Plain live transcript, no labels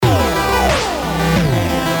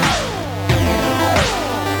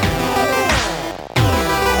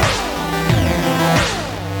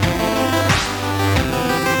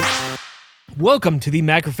Welcome to the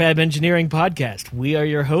Macrofab Engineering Podcast. We are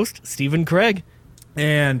your host, Stephen Craig.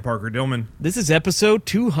 And Parker Dillman. This is episode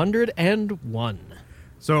 201.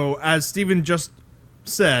 So, as Stephen just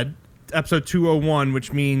said, episode 201,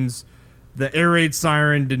 which means the air raid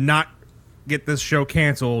siren did not get this show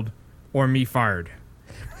canceled or me fired.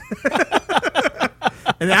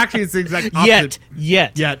 And actually, it's the exact opposite.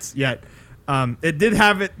 Yet. It did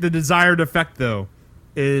have the desired effect, though,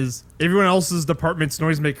 is everyone else's department's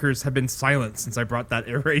noisemakers have been silent since I brought that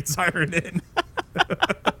air raid siren in.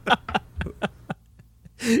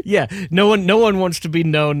 Yeah, no one wants to be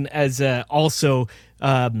known as also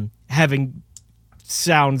having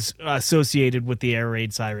sounds associated with the air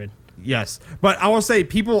raid siren. Yes, but I will say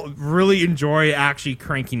people really enjoy actually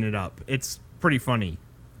cranking it up. It's pretty funny.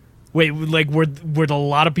 Wait, like were a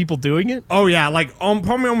lot of people doing it? Oh yeah, like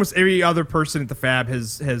probably almost every other person at the fab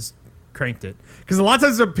has cranked it. Because a lot of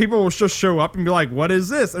times the people will just show up and be like, "What is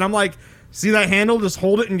this?" And I'm like, "See that handle? Just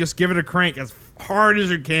hold it and just give it a crank as hard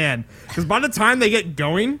as you can." Because by the time they get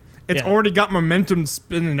going, it's already got momentum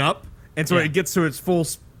spinning up, and so it gets to its full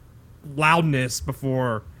loudness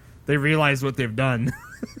before they realize what they've done.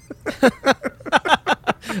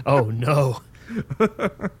 Oh no.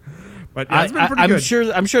 But yeah, it's been pretty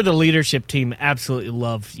good. I'm sure the leadership team absolutely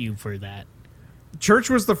loves you for that. Church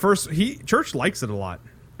was the first. Church likes it a lot.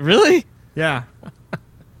 Really? Yeah.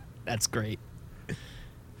 That's great.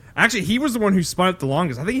 Actually, he was the one who spun it the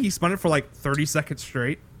longest. I think he spun it for like 30 seconds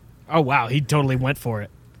straight. Oh wow, he totally went for it.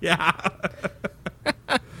 Yeah.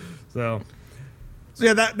 So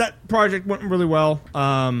yeah, that project went really well.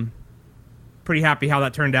 Pretty happy how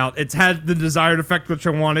that turned out. It's had the desired effect which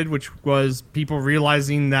I wanted, which was people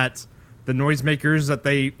realizing that the noisemakers that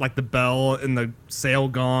they like, the bell and the sail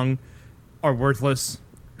gong, are worthless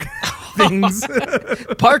things.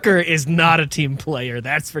 Parker is not a team player,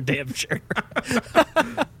 that's for damn sure.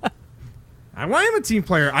 I am a team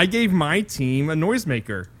player. I gave my team a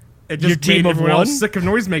noisemaker. It just Your team made of everyone one? else sick of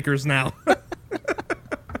noisemakers now.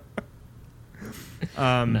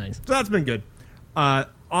 Nice. So that's been good. So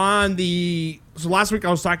last week I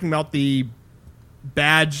was talking about the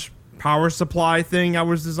badge power supply thing I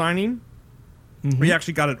was designing. Mm-hmm. We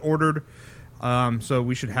actually got it ordered. So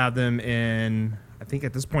we should have them in, I think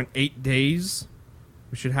at this point, 8 days.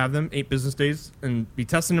 We should have them, 8 business days, and be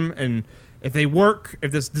testing them. And if they work,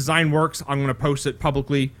 if this design works, I'm going to post it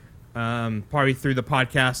publicly, probably through the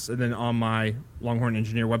podcast and then on my Longhorn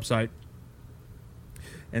Engineer website.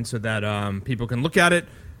 And so that people can look at it.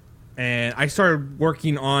 And I started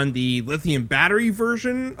working on the lithium battery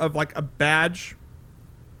version of like a badge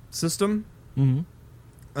system.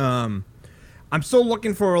 Mm-hmm. I'm still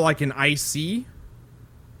looking for like an IC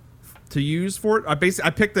to use for it. I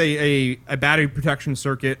picked a battery protection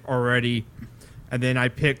circuit already, and then I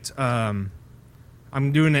picked I'm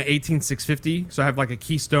doing an 18650, so I have like a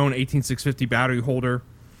Keystone 18650 battery holder.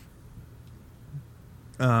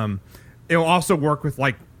 It'll also work with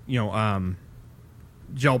like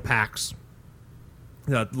gel packs,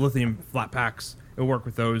 the lithium flat packs. It'll work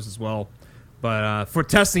with those as well. But for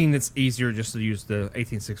testing, it's easier just to use the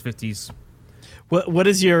 18650s. What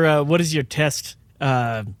is your test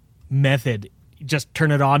method? Just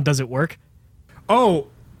turn it on. Does it work? Oh,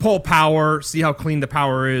 pull power. See how clean the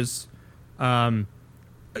power is. Like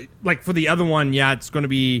for the other one, yeah, it's going to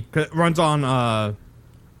be, it runs on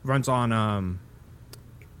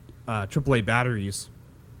AAA batteries.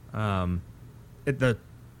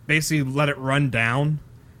 Basically let it run down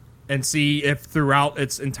and see if throughout the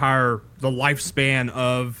lifespan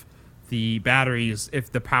of the batteries,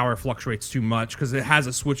 if the power fluctuates too much, because it has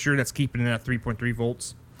a switcher that's keeping it at 3.3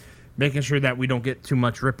 volts, making sure that we don't get too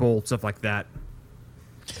much ripple, stuff like that.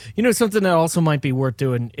 Something that also might be worth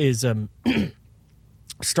doing is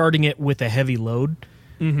starting it with a heavy load,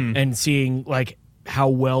 mm-hmm. and seeing like how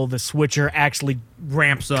well the switcher actually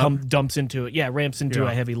ramps up, dumps into it. Yeah, ramps into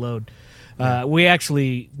a heavy load.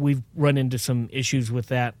 We've run into some issues with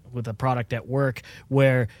that with a product at work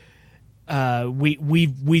where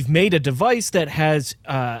we've made a device that has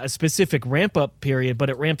a specific ramp up period, but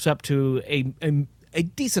it ramps up to a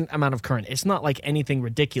decent amount of current. It's not like anything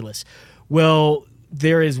ridiculous. Well,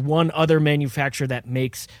 there is one other manufacturer that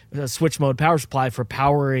makes a switch mode power supply for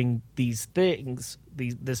powering these things,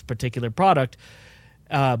 this particular product,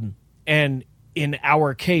 and in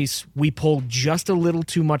our case, we pulled just a little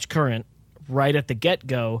too much current right at the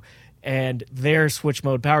get-go, and their switch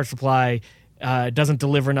mode power supply doesn't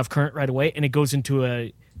deliver enough current right away, and it goes into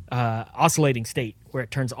a oscillating state where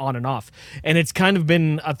it turns on and off. And it's kind of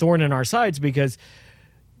been a thorn in our sides because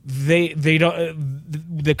they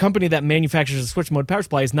don't, the company that manufactures the switch mode power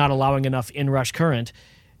supply is not allowing enough inrush current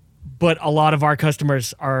but a lot of our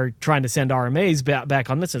customers are trying to send RMAs back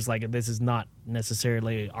on this. It's like, this is not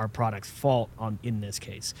necessarily our product's fault in this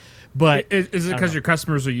case. But is it because your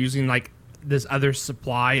customers are using like this other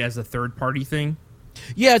supply as a third party thing?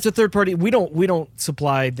 Yeah, it's a third party. We don't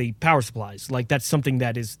supply the power supplies. Like, that's something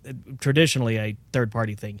that is traditionally a third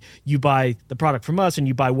party thing. You buy the product from us and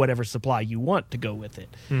you buy whatever supply you want to go with it.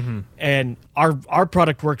 Mm-hmm. And our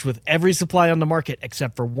product works with every supply on the market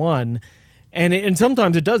except for one. And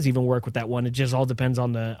sometimes it does even work with that one. It just all depends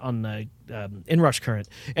on the inrush current.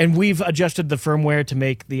 And we've adjusted the firmware to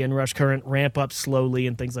make the inrush current ramp up slowly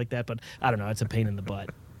and things like that. But I don't know, it's a pain in the butt.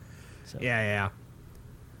 So. Yeah.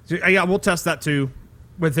 So, yeah, we'll test that too,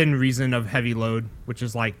 within reason of heavy load, which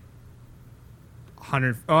is like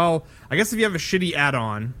 100. Oh, I guess if you have a shitty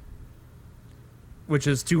add-on, which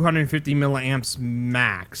is 250 milliamps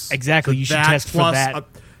max. Exactly, so you should test for that.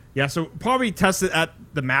 Yeah, so probably test it at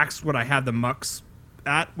the max what I have the mux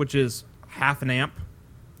at, which is half an amp.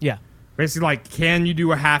 Yeah. Basically, like, can you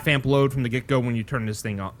do a half amp load from the get-go when you turn this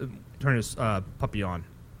thing on, turn this puppy on?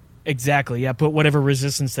 Exactly, yeah. Put whatever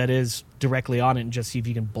resistance that is directly on it and just see if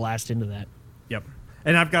you can blast into that. Yep.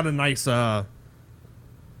 And I've got a nice load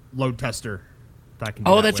tester that I can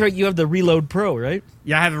do. Oh, that's right. You have the Reload Pro, right?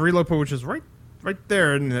 Yeah, I have a Reload Pro, which is right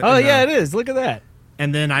there. Yeah, it is. Look at that.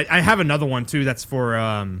 And then I have another one, too, that's for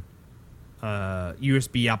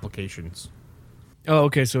USB applications. Oh,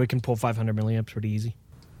 okay. So it can pull 500 milliamps pretty easy.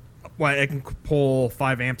 Well, it can pull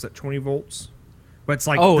 5 amps at 20 volts. But it's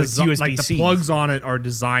like, it's USB-C. Like the plugs on it are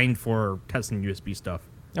designed for testing USB stuff.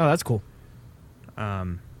 Oh, that's cool.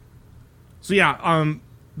 So yeah,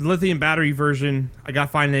 lithium battery version. I got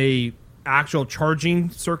to find a actual charging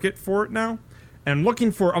circuit for it now, and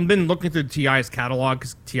I've been looking through TI's catalog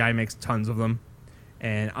because TI makes tons of them,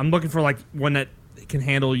 and I'm looking for like one that can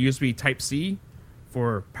handle USB Type C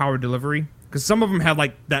for power delivery, because some of them have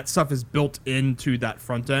like that stuff is built into that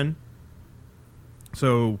front end.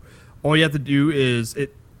 So all you have to do is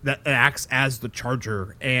it acts as the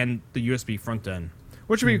charger and the USB front end,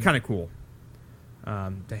 which would be kind of cool.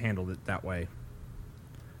 To handle it that way.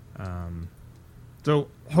 So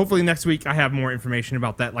hopefully next week I have more information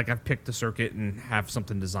about that. Like, I've picked the circuit and have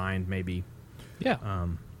something designed maybe. Yeah.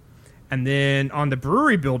 And then on the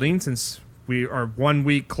brewery building, since we are 1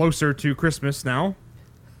 week closer to Christmas now.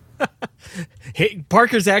 Hey,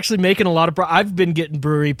 Parker's actually making a lot of I've been getting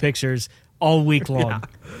brewery pictures all week long.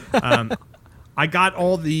 Yeah. I got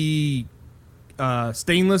all the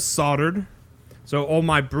stainless soldered. So all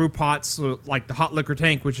my brew pots, like the hot liquor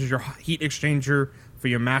tank, which is your heat exchanger for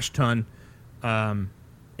your mash tun,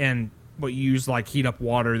 and what you use like heat up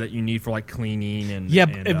water that you need for like cleaning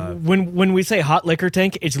and when we say hot liquor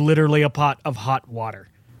tank, it's literally a pot of hot water.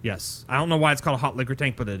 Yes, I don't know why it's called a hot liquor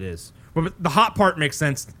tank, but it is. But the hot part makes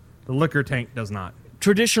sense. The liquor tank does not.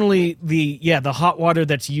 Traditionally, the hot water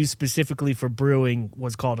that's used specifically for brewing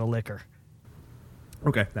was called a liquor.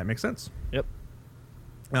 Okay, that makes sense. Yep.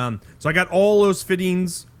 So I got all those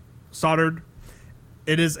fittings soldered.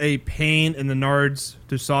 It is a pain in the nards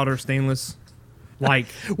to solder stainless. Like,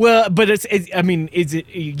 well, but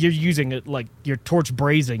you're using it like you're torch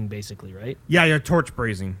brazing basically, right? Yeah, you're torch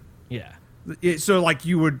brazing. Yeah. So like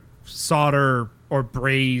you would solder or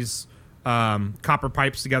braze copper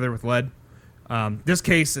pipes together with lead. This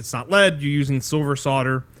case, it's not lead. You're using silver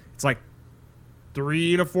solder. It's like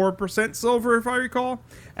 3 to 4% silver, if I recall,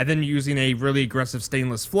 and then you're using a really aggressive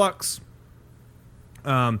stainless flux.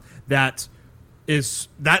 That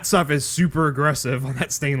stuff is super aggressive on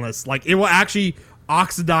that stainless. Like, it will actually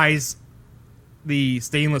oxidize the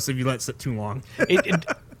stainless if you let it sit too long.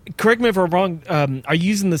 Correct me if I'm wrong. Are you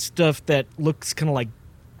using the stuff that looks kind of like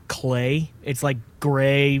clay? It's like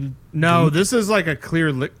gray. No, this is like a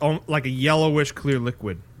clear, like a yellowish clear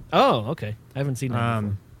liquid. Oh, okay. I haven't seen that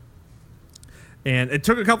before. And it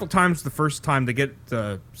took a couple times the first time to get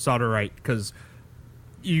the solder right, because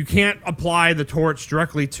you can't apply the torch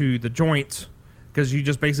directly to the joint, because you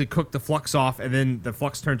just basically cook the flux off, and then the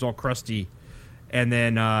flux turns all crusty, and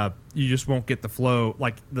then you just won't get the flow.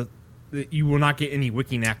 Like, you will not get any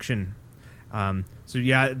wicking action. So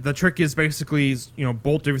yeah, the trick is basically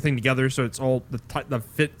bolt everything together so it's all the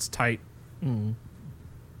fit's tight. Mm.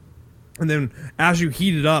 And then as you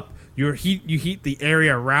heat it up, you heat the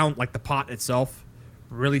area around, like the pot itself,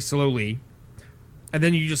 really slowly, and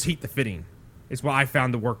then you just heat the fitting. It's what I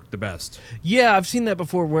found to work the best. Yeah, I've seen that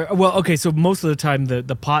before. So most of the time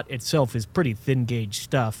the pot itself is pretty thin gauge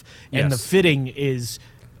stuff, and the fitting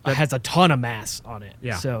has a ton of mass on it.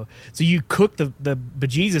 Yeah. So you cook the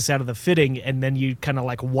bejesus out of the fitting, and then you kind of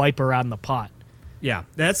like wipe around the pot. Yeah,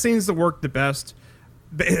 that seems to work the best.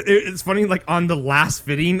 It's funny, like on the last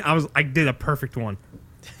fitting, I did a perfect one.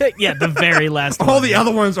 Yeah, the very last All one. the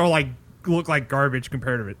other ones are like look like garbage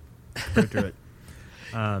compared to it.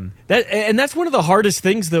 That's one of the hardest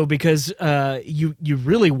things though, because you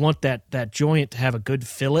really want that joint to have a good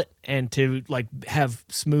fillet and to like have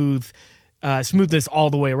smoothness all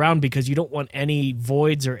the way around, because you don't want any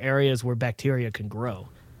voids or areas where bacteria can grow.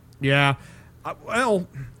 Yeah. Well,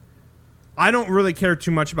 I don't really care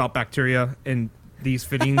too much about bacteria in these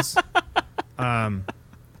fittings. Well,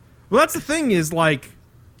 that's the thing is, like,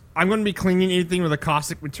 I'm going to be cleaning anything with a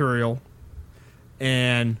caustic material,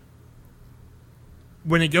 and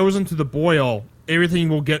when it goes into the boil, everything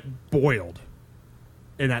will get boiled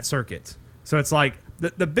in that circuit. So it's like,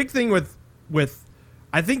 the big thing with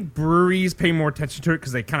I think breweries pay more attention to it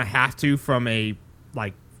because they kind of have to from a,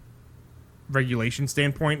 like, regulation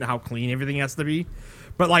standpoint, how clean everything has to be.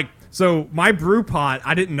 But like, so my brew pot,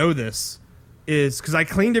 I didn't know this, is because I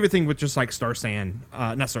cleaned everything with just like Star San,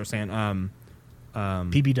 not Star San,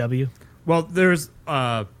 PBW. well, there's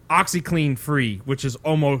OxyClean Free, which is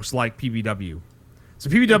almost like PBW. So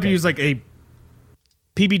PBW is like a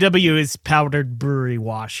PBW is powdered brewery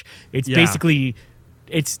wash. It's basically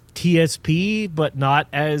it's TSP but not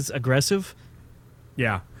as aggressive.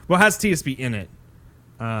 Yeah, well, it has TSP in it.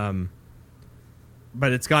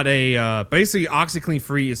 But it's got a basically OxyClean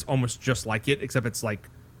Free is almost just like it, except it's like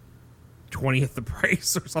 20th the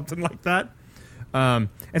price or something like that. And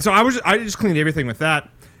so I just cleaned everything with that.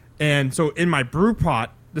 And so in my brew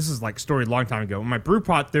pot, this is like story a long time ago. In my brew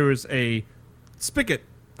pot, there was a spigot,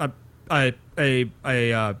 a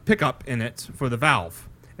pickup in it for the valve,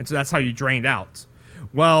 and so that's how you drained out.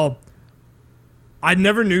 Well, I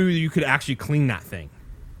never knew you could actually clean that thing.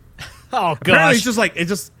 Oh Apparently, gosh! it's just like it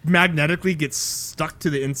just magnetically gets stuck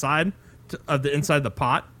to the inside of the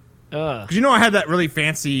pot. Because I had that really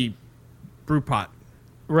fancy brew pot.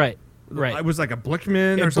 Right. It was like a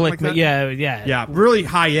Blickman or something like that. Yeah, really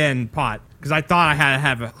high end pot. Because I thought I had to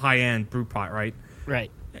have a high end brew pot, right?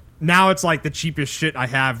 Right. Now it's like the cheapest shit I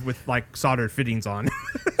have with like soldered fittings on.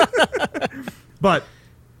 But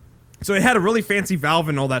so it had a really fancy valve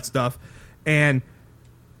and all that stuff, and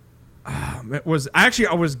I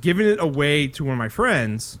was giving it away to one of my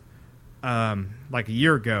friends like a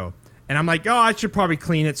year ago, and I'm like, oh, I should probably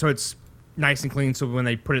clean it so it's nice and clean, so when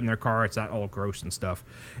they put it in their car, it's not all gross and stuff.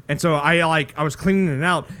 And so I was cleaning it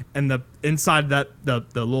out, and the inside that the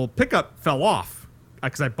little pickup fell off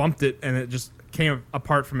because I bumped it, and it just came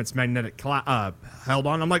apart from its magnetic held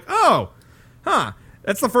on. I'm like, oh,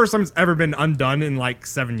 that's the first time it's ever been undone in like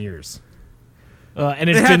 7 years. And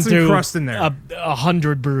it's it had been some through crust in there.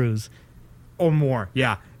 100 brews or more.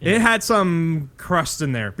 Yeah, it had some crust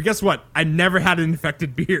in there. But guess what? I never had an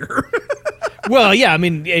infected beer. Well, yeah, I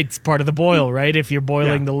mean, it's part of the boil, right? If you're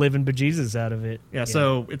boiling the living bejesus out of it. Yeah,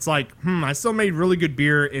 so it's like, I still made really good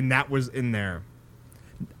beer, and that was in there.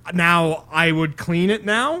 Now, I would clean it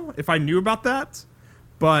now if I knew about that,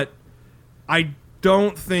 but I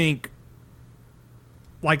don't think,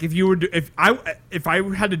 like, if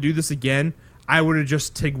I had to do this again, I would have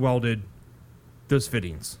just TIG welded those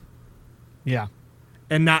fittings. Yeah.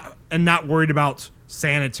 And not worried about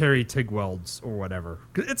sanitary TIG welds or whatever.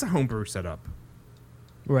 'Cause it's a homebrew setup.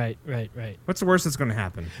 Right. What's the worst that's going to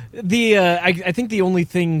happen? I think the only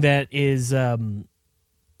thing that is,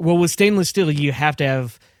 with stainless steel, you have to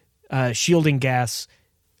have shielding gas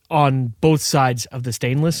on both sides of the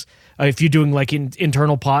stainless. If you're doing like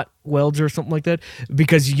internal pot welds or something like that,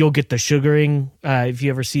 because you'll get the sugaring. If you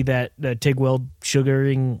ever see the TIG weld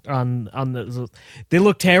sugaring on they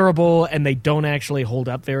look terrible and they don't actually hold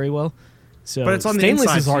up very well. So, but it's on the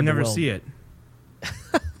inside, so you never see it.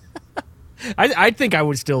 I think I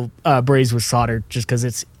would still braise with solder just because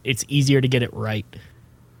it's easier to get it right.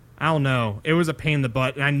 I don't know. It was a pain in the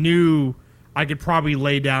butt, and I knew I could probably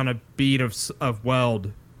lay down a bead of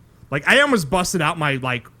weld. Like, I almost busted out my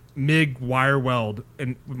like MIG wire weld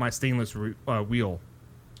with my stainless wheel.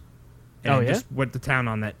 And just went to town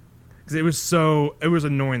on that. Because it was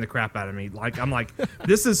annoying the crap out of me. Like, I'm like,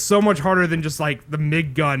 this is so much harder than just like the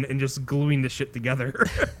MIG gun and just gluing the shit together.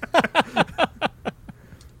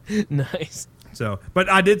 Nice. So, but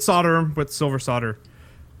I did solder them with silver solder.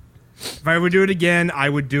 If I would do it again, I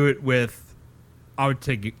would do it I would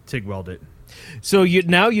TIG weld it. So you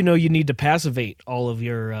need to passivate all of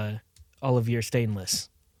your stainless.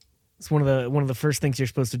 It's one of the first things you're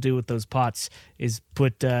supposed to do with those pots is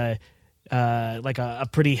put like a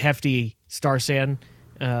pretty hefty Star San.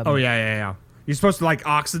 Yeah. You're supposed to like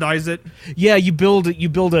oxidize it. Yeah, you build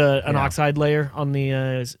an oxide layer on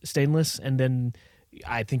the stainless, and then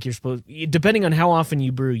I think you're supposed, depending on how often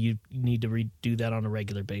you brew, you need to redo that on a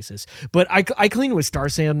regular basis. But I clean with Star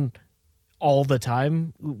San all the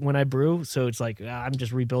time when I brew, so it's like I'm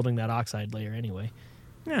just rebuilding that oxide layer anyway.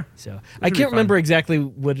 Yeah. So I can't remember exactly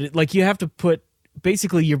what it, like you have to put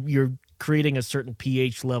basically you're creating a certain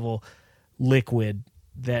pH level liquid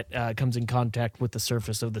that comes in contact with the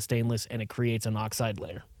surface of the stainless and it creates an oxide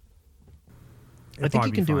layer. I think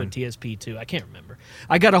you can do it TSP too. I can't remember.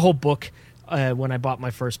 I got a whole book when I bought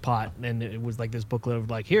my first pot, and it was like this booklet of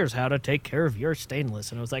like, here's how to take care of your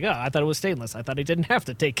stainless. And I was like, oh, I thought it was stainless. I thought I didn't have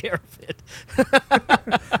to take care of it.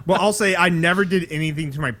 Well, I'll say I never did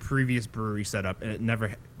anything to my previous brewery setup, and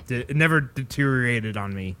it never deteriorated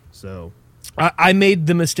on me. So I made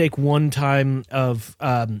the mistake one time of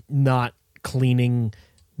not cleaning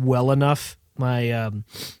well enough my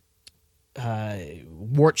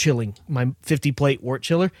wort chilling, my 50 plate wort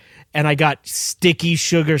chiller, and I got sticky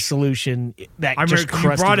sugar solution that I just remember you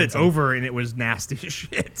crusted brought it inside. over and it was nasty as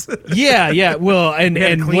shit. Yeah. Well, and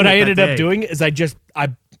clean what it I that ended up day. doing is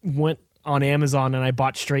I went on Amazon and I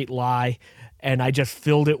bought straight lye, and I just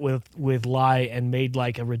filled it with lye and made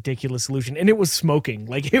like a ridiculous solution, and it was smoking,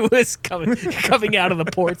 like it was coming out of the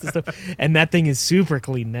ports and stuff, and that thing is super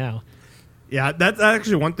clean now. Yeah, that's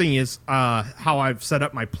actually one thing is how I've set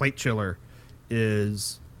up my plate chiller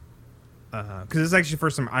is because it's actually the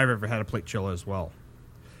first time I've ever had a plate chiller as well.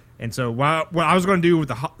 And so what I was going to do with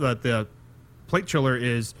the plate chiller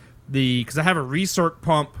is because I have a recirc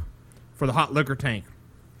pump for the hot liquor tank,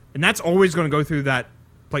 and that's always going to go through that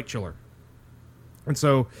plate chiller. And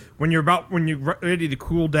so when you're ready to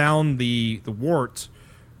cool down the wort,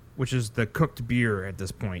 which is the cooked beer at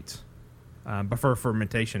this point, before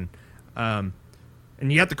fermentation.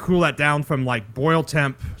 And you have to cool that down from like boil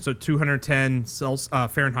temp, so 210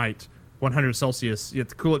 Fahrenheit, 100 Celsius. You have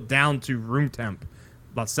to cool it down to room temp,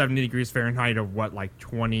 about 70 degrees Fahrenheit, or what, like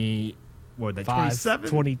 20, what would that, 27?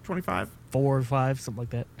 20, 25? 4 or 5, something like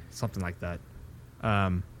that. Something like that.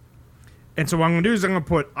 And so what I'm going to do is I'm going to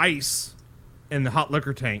put ice in the hot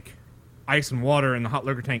liquor tank, ice and water in the hot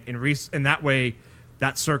liquor tank, and that way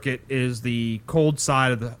that circuit is the cold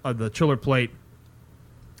side of the chiller plate.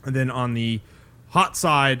 And then on the hot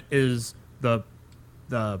side is the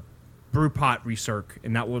brew pot recirc,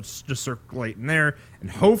 and that will just circulate in there. And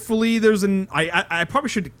hopefully there's I probably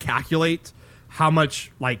should calculate how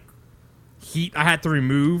much like heat I had to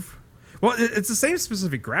remove. Well, it's the same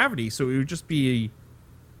specific gravity, so it would just be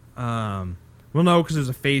well, no, because there's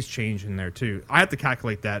a phase change in there too. I have to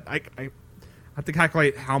calculate that. I have to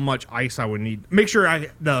calculate how much ice I would need. Make sure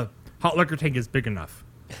the hot liquor tank is big enough.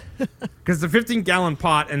 Because it's a 15-gallon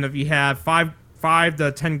pot, and if you have 5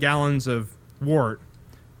 to 10 gallons of wort,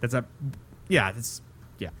 that's I'm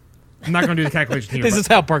not going to do the calculation here. This is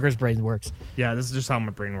how Parker's brain works. Yeah, this is just how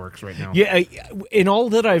my brain works right now. Yeah, in all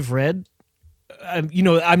that I've read,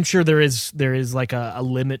 I'm sure there is like a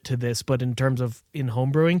limit to this, but in terms of in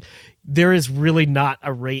homebrewing, there is really not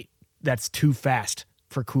a rate that's too fast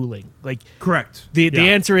for cooling. Like, correct. The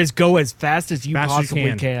answer is go as fast as you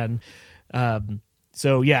possibly can.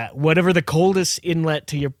 So yeah, whatever the coldest inlet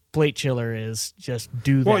to your plate chiller is, just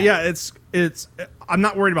do that. Well, yeah, it's. I'm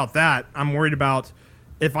not worried about that. I'm worried about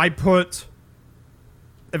if I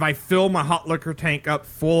fill my hot liquor tank up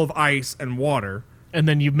full of ice and water, and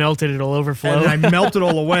then you melted it'll overflow. And I melt it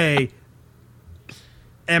all away.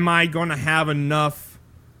 Am I going to have enough?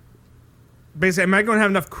 Basically, am I going to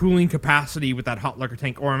have enough cooling capacity with that hot liquor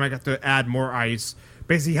tank, or am I going to have to add more ice?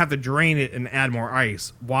 Basically, you have to drain it and add more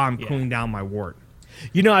ice while I'm cooling down my wort.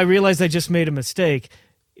 I realized I just made a mistake.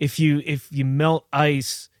 If you melt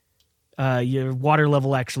ice, your water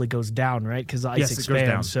level actually goes down, right? Because the ice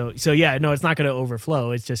expands. So yeah, no, it's not going to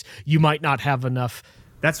overflow. It's just you might not have enough.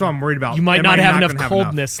 That's what I'm worried about. You might not have enough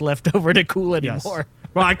coldness left over to cool anymore. Yes.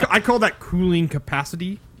 Well, I call that cooling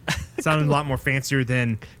capacity. It sounded a lot more fancier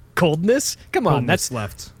than coldness. Come on, that's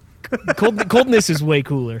left. Coldness is way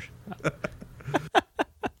cooler.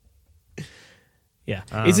 Yeah.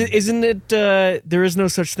 Isn't it there is no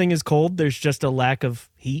such thing as cold, there's just a lack of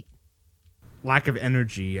heat? Lack of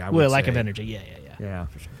energy, I would say. Lack of energy, yeah. Yeah.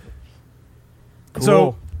 For sure. Cool.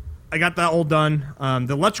 So, I got that all done.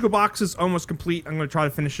 The electrical box is almost complete. I'm going to try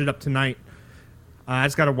to finish it up tonight. I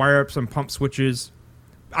just got to wire up some pump switches.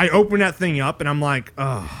 I opened that thing up, and I'm like,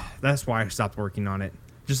 oh, that's why I stopped working on it.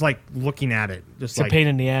 Just like looking at it. Just it's a pain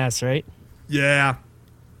in the ass, right? Yeah.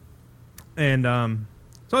 And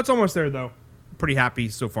so it's almost there, though. Pretty happy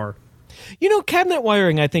so far. Cabinet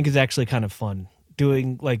wiring I think is actually kind of fun.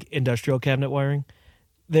 Doing like industrial cabinet wiring.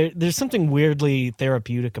 There's something weirdly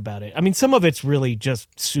therapeutic about it. I mean, some of it's really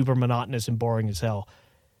just super monotonous and boring as hell.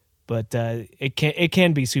 But it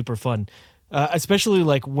can be super fun. Especially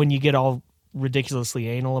like when you get all ridiculously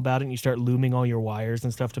anal about it and you start looming all your wires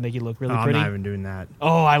and stuff to make it look really I'm pretty? not even doing that.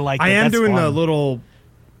 Oh, I like that. I am That's doing fun. the little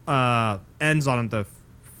ends on the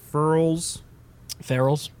ferrules.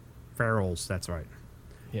 Ferrules, that's right.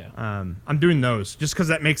 Yeah. I'm doing those just because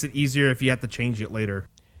that makes it easier if you have to change it later.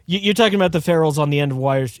 You're talking about the ferrules on the end of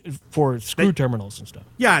wires for screw terminals and stuff.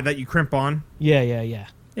 Yeah, that you crimp on. Yeah. Yeah.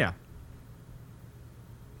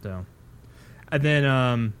 So, and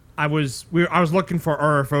then I was looking for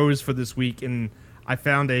RFOs for this week, and I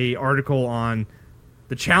found a article on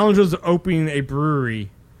the challenges of opening a brewery,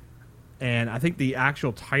 and I think the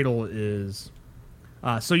actual title is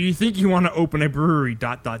 "So you think you want to open a brewery?" ... So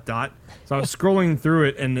I was scrolling through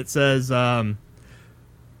it, and it says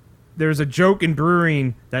there's a joke in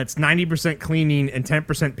brewing that's 90% cleaning and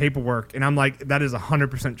 10% paperwork, and I'm like, that is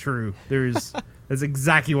 100% true. That's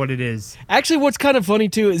exactly what it is. Actually, what's kind of funny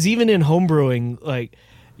too is even in home brewing, like,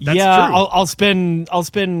 That's yeah, true. I'll spend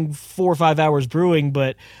 4 or 5 hours brewing,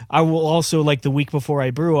 but I will also, like, the week before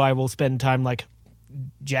I brew, I will spend time like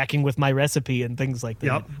jacking with my recipe and things like that.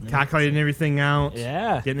 Yep, calculating everything out.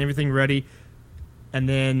 Yeah. Getting everything ready, and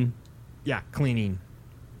then cleaning.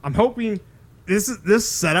 I'm hoping this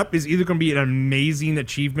setup is either going to be an amazing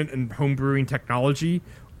achievement in home brewing technology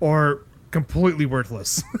or completely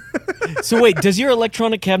worthless. So wait, does your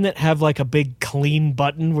electronic cabinet have like a big clean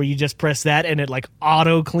button where you just press that and it like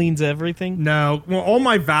auto cleans everything? No, well, all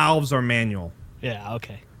my valves are manual, Yeah,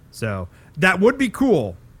 okay. so that would be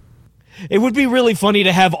cool. It would be really funny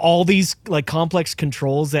to have all these like complex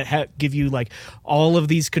controls that give you like all of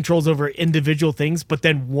these controls over individual things, but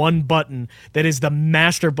then one button that is the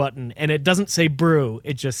master button, and it doesn't say brew,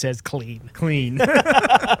 it just says clean. Clean.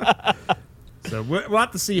 So we'll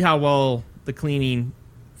have to see how well the cleaning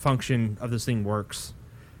function of this thing works.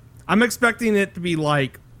 I'm expecting it to be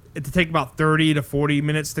to take about 30 to 40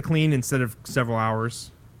 minutes to clean instead of several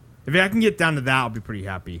hours. If I can get down to that, I'll be pretty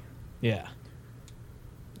happy. Yeah.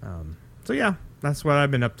 So yeah, that's what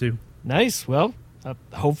I've been up to. Nice. Well,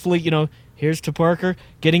 hopefully, here's to Parker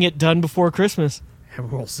getting it done before Christmas.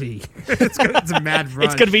 We'll see. It's a mad rush.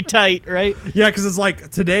 It's going to be tight, right? Yeah, because it's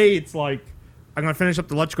like today. It's like I'm gonna finish up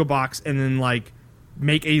the electrical box and then like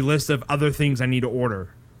make a list of other things I need to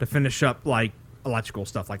order to finish up like electrical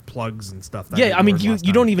stuff, like plugs and stuff. Yeah, I mean you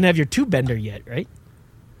don't even have your tube bender yet, right?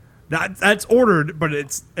 That's ordered, but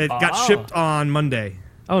it got shipped on Monday.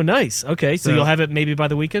 Oh, nice. Okay, so you'll have it maybe by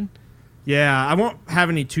the weekend. Yeah, I won't have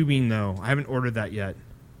any tubing though. I haven't ordered that yet.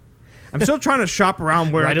 I'm still trying to shop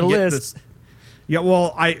around where I can get this. Yeah,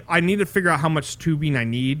 well, I need to figure out how much tubing I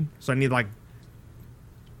need. So I need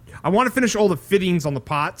I want to finish all the fittings on the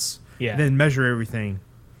pots. Yeah. And then measure everything.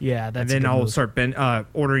 Yeah, that's. And then I'll start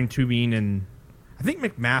ordering tubing, and I think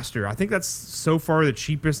McMaster. I think that's so far the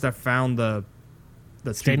cheapest I've found the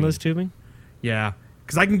stainless tubing. Yeah,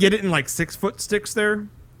 because I can get it in like 6-foot sticks there, and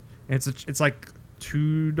it's like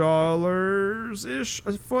 $2 ish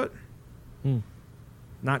a foot.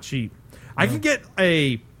 Not cheap. No. I can get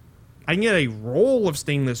a roll of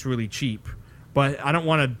stainless really cheap, but I don't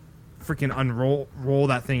want to freaking roll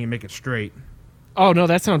that thing and make it straight. Oh no,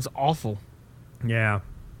 that sounds awful. Yeah.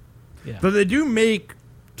 Yeah. But they do make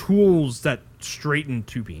tools that straighten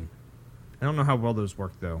tubing. I don't know how well those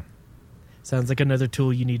work though. Sounds like another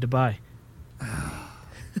tool you need to buy. I've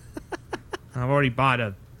already bought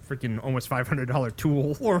a freaking almost $500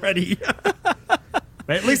 tool already.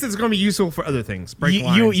 But at least it's going to be useful for other things.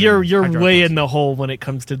 You're way in the hole when it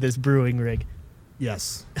comes to this brewing rig.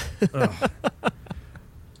 Yes.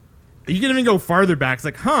 You can even go farther back. It's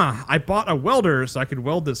like, I bought a welder so I could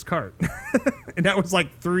weld this cart. And that was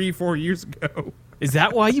like 3-4 years ago. Is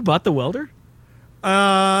that why you bought the welder?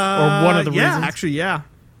 Or one of the reasons? Actually, yeah.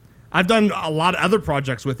 I've done a lot of other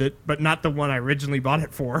projects with it, but not the one I originally bought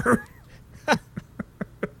it for.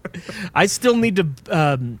 I still need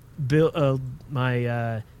to build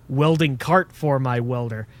my welding cart for my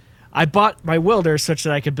welder. I bought my welder such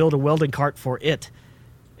that I could build a welding cart for it.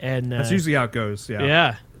 And that's usually how it goes, yeah.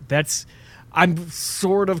 Yeah. I'm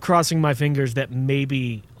sort of crossing my fingers that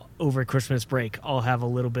maybe over Christmas break I'll have a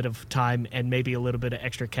little bit of time and maybe a little bit of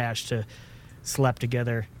extra cash to slap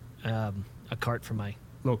together a cart for my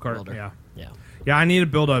little cart welder. Yeah, I need to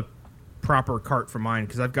build a proper cart for mine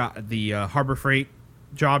because I've got the Harbor Freight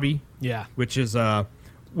jobby, which is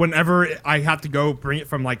whenever I have to go bring it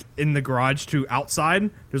from like in the garage to outside,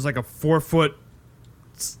 there's like a 4-foot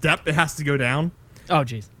step it has to go down. Oh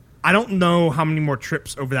jeez. I don't know how many more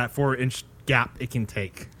trips over that 4-inch gap it can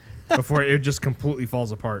take before it just completely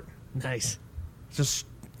falls apart. Nice. It's just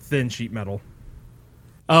thin sheet metal.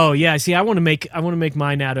 Oh yeah, see, I want to make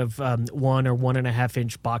mine out of 1 or 1.5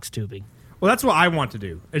 inch box tubing. Well, that's what I want to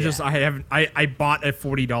do. It's just I bought a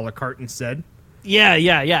 $40 cart instead. Yeah.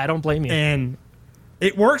 I don't blame you. And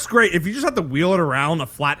it works great. If you just have to wheel it around a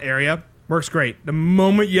flat area, works great. The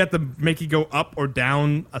moment you have to make it go up or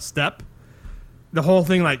down a step, the whole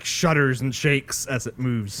thing like shudders and shakes as it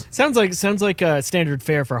moves. Sounds like a standard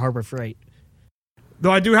fare for Harbor Freight.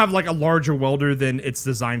 Though I do have like a larger welder than it's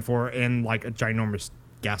designed for and like a ginormous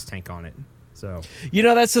gas tank on it. So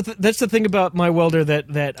that's the thing about my welder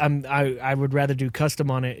that I would rather do custom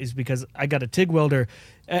on it is because I got a TIG welder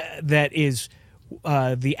that is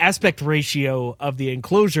the aspect ratio of the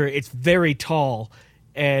enclosure. It's very tall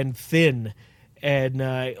and thin, and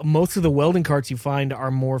most of the welding carts you find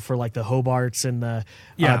are more for like the Hobarts and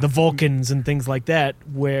the Vulcans and things like that,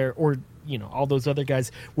 or all those other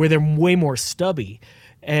guys where they're way more stubby.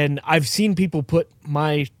 And I've seen people put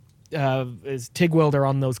my TIG welder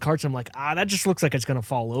on those carts. I'm like, that just looks like it's gonna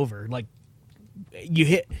fall over. Like you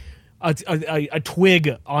hit a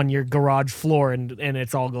twig on your garage floor and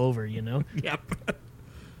it's all over. Yep.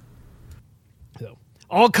 So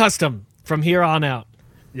all custom from here on out.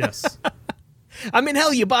 Yes. I mean,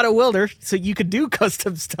 hell, you bought a welder so you could do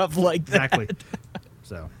custom stuff like that. Exactly.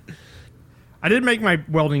 So I did make my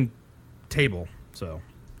welding table, so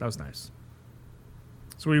that was nice.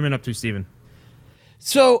 So what have you been up to, Steven?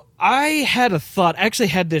 So I had a thought. I actually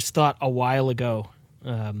had this thought a while ago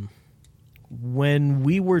when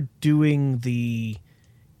we were doing the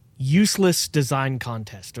useless design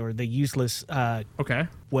contest or the useless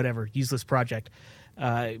useless project.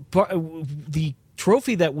 The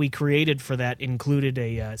trophy that we created for that included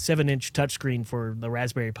a 7-inch touchscreen for the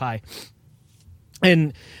Raspberry Pi.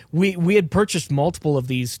 And we had purchased multiple of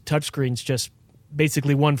these touchscreens, just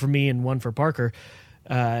basically one for me and one for Parker.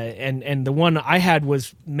 And the one I had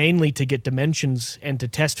was mainly to get dimensions and to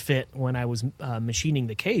test fit when I was machining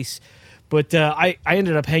the case. But I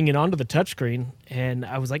ended up hanging on to the touchscreen, and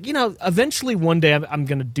I was like, eventually one day I'm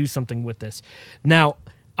going to do something with this. Now,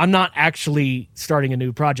 I'm not actually starting a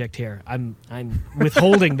new project here. I'm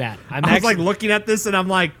withholding that. I was like looking at this, and I'm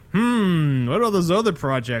like, what are those other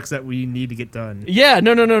projects that we need to get done? Yeah,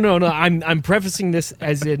 no. I'm prefacing this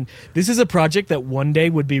as in this is a project that one day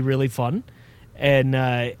would be really fun. And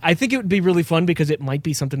I think it would be really fun because it might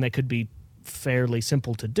be something that could be fairly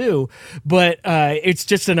simple to do, but it's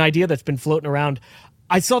just an idea that's been floating around.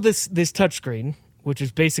 I saw this touchscreen, which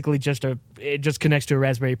is basically it just connects to a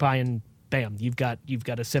Raspberry Pi, and bam, you've got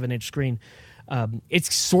a 7-inch screen.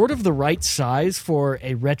 It's sort of the right size for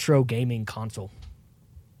a retro gaming console.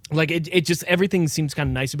 Like it just everything seems kind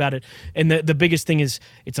of nice about it, and the biggest thing is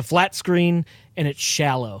it's a flat screen and it's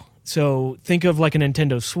shallow. So think of like a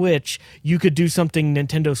Nintendo Switch. You could do something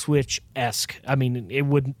Nintendo Switch-esque. I mean, it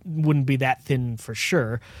wouldn't be that thin for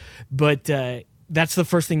sure, but that's the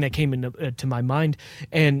first thing that came into my mind.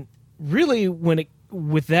 And really,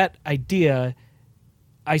 with that idea,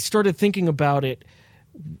 I started thinking about it.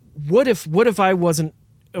 What if I wasn't,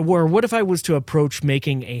 or what if I was to approach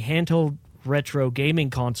making a handheld retro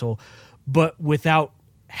gaming console, but without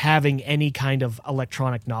having any kind of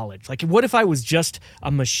electronic knowledge? Like, what if I was just a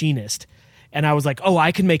machinist and I was like,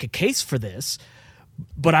 I can make a case for this,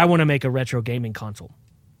 but I want to make a retro gaming console.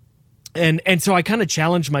 And so I kind of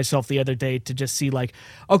challenged myself the other day to just see like,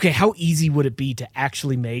 okay, how easy would it be to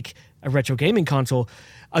actually make a retro gaming console,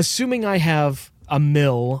 assuming I have a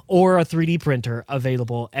mill or a 3D printer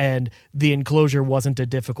available and the enclosure wasn't a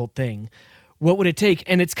difficult thing. What would it take?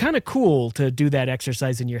 And it's kind of cool to do that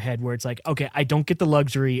exercise in your head where it's like, okay, I don't get the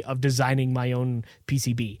luxury of designing my own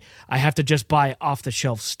PCB. I have to just buy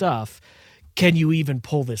off-the-shelf stuff. Can you even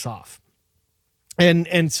pull this off?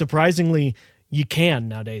 And surprisingly, you can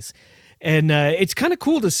nowadays. And it's kind of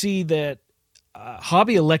cool to see that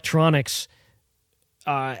hobby electronics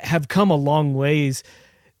have come a long ways,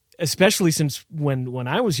 especially since when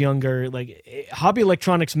I was younger. Like, hobby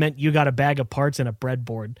electronics meant you got a bag of parts and a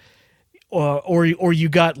breadboard. Or you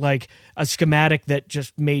got like a schematic that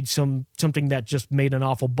just made something that just made an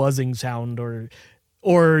awful buzzing sound,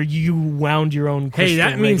 or you wound your own. Hey,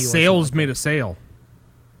 that means sales made a sale.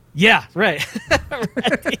 Yeah, right.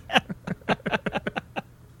 Right, yeah.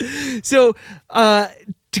 So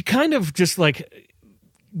to kind of just like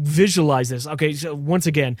visualize this. Okay, so once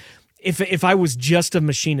again, if I was just a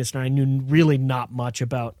machinist and I knew really not much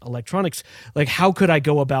about electronics, like how could I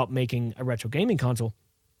go about making a retro gaming console?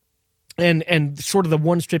 And sort of the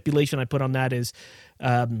one stipulation I put on that is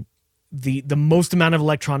the most amount of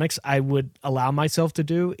electronics I would allow myself to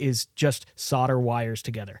do is just solder wires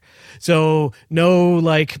together. So no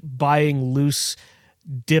like buying loose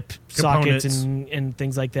dip sockets Components. and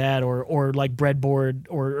things like that, or like breadboard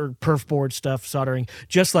or perf board stuff, soldering.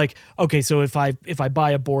 Just like, okay, so if I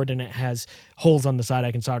buy a board and it has holes on the side,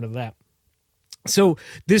 I can solder that. So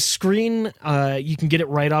this screen, you can get it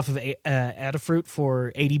right off of Adafruit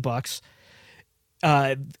for $80.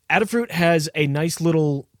 Adafruit has a nice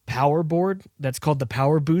little power board that's called the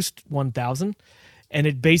Power Boost 1000, and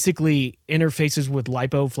it basically interfaces with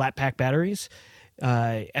LiPo flat pack batteries.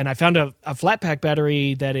 And I found a flat pack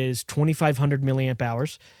battery that is 2,500 milliamp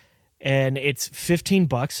hours, and it's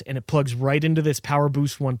 $15, and it plugs right into this Power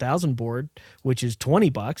Boost 1000 board, which is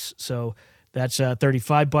 $20. So that's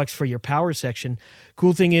 $35 for your power section.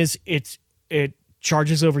 Cool thing is it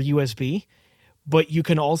charges over USB, but you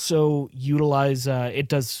can also utilize it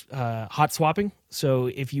does hot swapping. So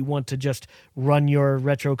if you want to just run your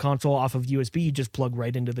retro console off of USB, you just plug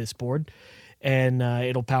right into this board, and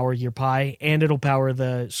it'll power your Pi and it'll power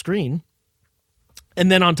the screen.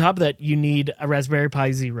 And then on top of that, you need a Raspberry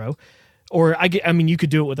Pi Zero, or I mean, you could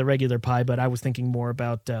do it with a regular Pi, but I was thinking more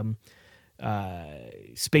about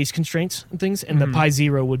space constraints and things, and the Pi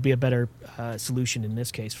Zero would be a better solution in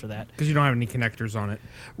this case for that. Because you don't have any connectors on it.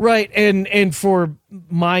 Right, and for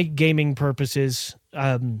my gaming purposes,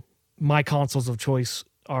 my consoles of choice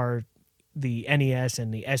are the NES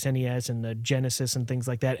and the SNES and the Genesis and things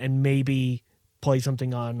like that, and maybe play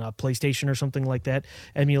something on PlayStation or something like that,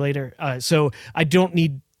 emulator. So I don't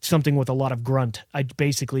need something with a lot of grunt. I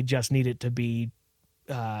basically just need it to be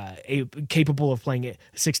capable of playing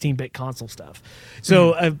 16-bit console stuff.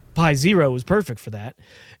 So Pi Zero is perfect for that.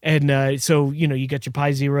 And so, you get your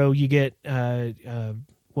Pi Zero, you get,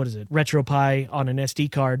 Retro Pi on an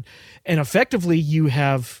SD card, and effectively you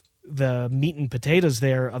have the meat and potatoes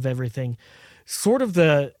there of everything. Sort of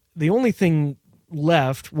the only thing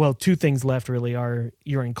left, well, two things left really, are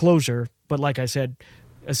your enclosure. But like I said,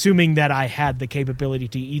 assuming that I had the capability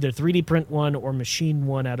to either 3D print one or machine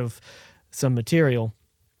one out of some material,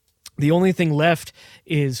 the only thing left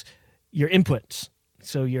is your inputs.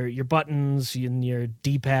 So your buttons and your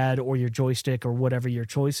D-pad or your joystick or whatever your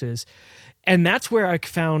choice is. And that's where I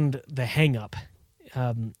found the hang-up.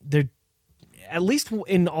 There, at least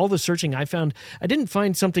in all the searching I found, I didn't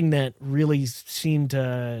find something that really seemed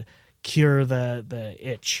to cure the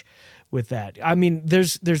itch with that. I mean,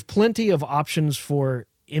 there's plenty of options for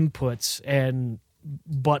inputs and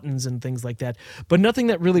buttons and things like that, but nothing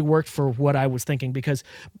that really worked for what I was thinking, because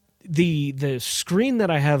the screen that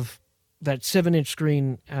I have, that 7-inch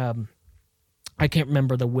screen, I can't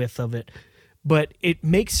remember the width of it, but it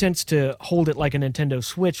makes sense to hold it like a Nintendo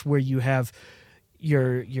Switch, where you have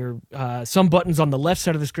your some buttons on the left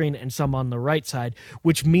side of the screen and some on the right side,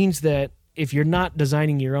 which means that if you're not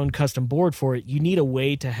designing your own custom board for it, you need a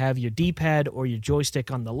way to have your D-pad or your joystick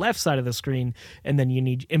on the left side of the screen, and then you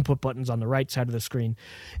need input buttons on the right side of the screen.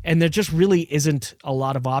 And there just really isn't a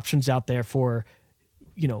lot of options out there for,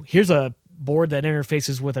 here's a board that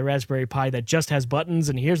interfaces with a Raspberry Pi that just has buttons,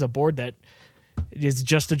 and here's a board that is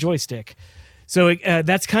just a joystick. So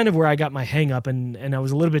that's kind of where I got my hang up, and I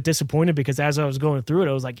was a little bit disappointed, because as I was going through it,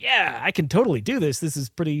 I was like, yeah, I can totally do this. This is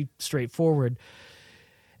pretty straightforward.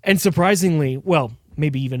 And surprisingly, well,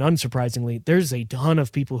 maybe even unsurprisingly, there's a ton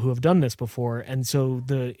of people who have done this before. And so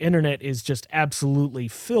the internet is just absolutely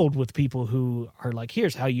filled with people who are like,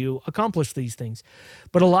 here's how you accomplish these things.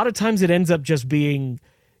 But a lot of times it ends up just being,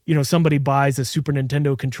 somebody buys a Super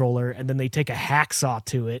Nintendo controller and then they take a hacksaw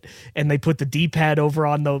to it and they put the D-pad over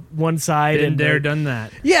on the one side. Been there, done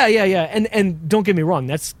that. Yeah. And don't get me wrong,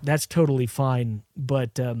 that's totally fine.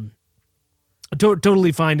 But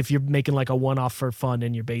totally fine if you're making like a one-off for fun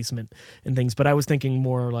in your basement and things. But I was thinking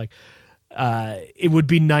more like it would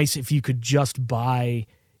be nice if you could just buy,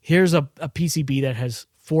 here's a PCB that has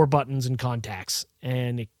 4 buttons and contacts,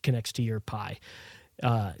 and it connects to your Pi.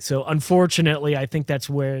 So unfortunately, I think that's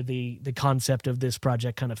where the concept of this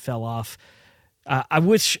project kind of fell off. I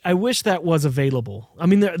wish that was available. I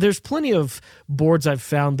mean, there's plenty of boards I've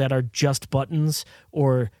found that are just buttons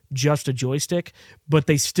or just a joystick, but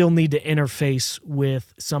they still need to interface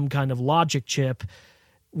with some kind of logic chip,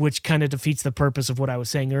 which kind of defeats the purpose of what I was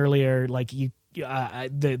saying earlier. Like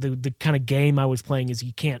the kind of game I was playing is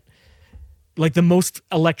you can't, like, the most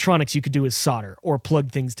electronics you could do is solder or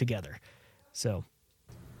plug things together. So,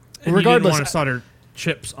 and regardless, you didn't want to solder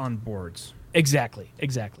chips on boards. Exactly.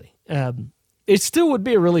 It still would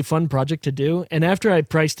be a really fun project to do. And after I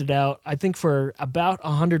priced it out, I think for about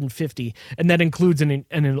 $150, and that includes an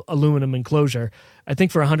aluminum enclosure, I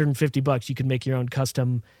think for $150 you can make your own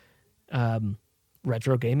custom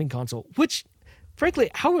retro gaming console, which,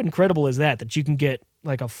 frankly, how incredible is that you can get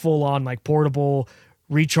like a full-on, like, portable,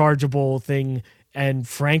 rechargeable thing And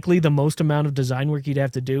frankly, the most amount of design work you'd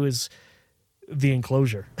have to do is the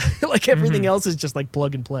enclosure. Like everything else is just like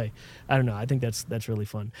plug and play. I don't know. I think that's really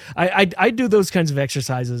fun. I do those kinds of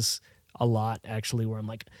exercises a lot, actually, where I'm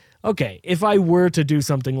like, okay, if I were to do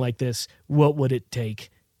something like this, what would it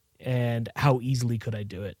take, and how easily could I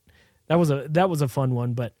do it? That was a fun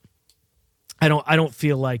one, but I don't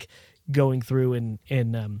feel like going through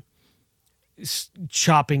and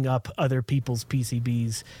chopping up other people's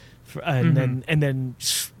PCBs and then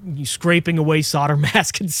scraping away solder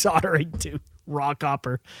mask and soldering to raw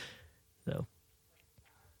copper. So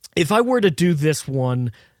if I were to do this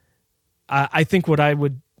one, I think what I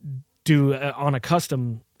would do on a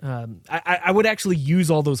custom, I would actually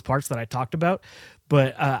use all those parts that I talked about,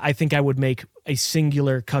 but I think I would make a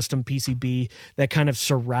singular custom PCB that kind of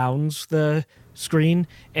surrounds the screen,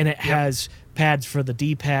 and it has pads for the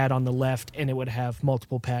D-pad on the left, and it would have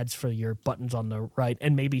multiple pads for your buttons on the right,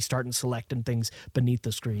 and maybe start and select and things beneath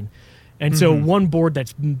the screen. And so one board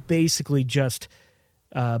that's basically just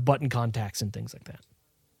button contacts and things like that.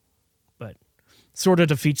 But sort of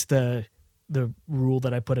defeats the rule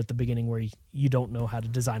that I put at the beginning where you don't know how to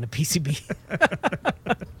design a PCB.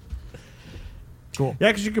 Cool. Yeah,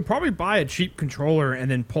 because you could probably buy a cheap controller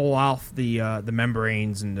and then pull off the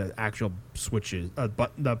membranes and the actual switches,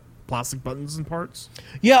 the plastic buttons and parts.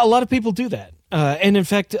 Yeah, a lot of people do that. And in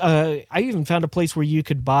fact, I even found a place where you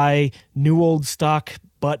could buy new old stock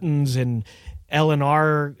buttons and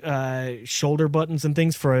L&R shoulder buttons and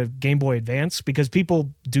things for a Game Boy Advance, because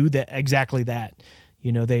people do that exactly that.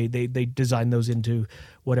 You know, they design those into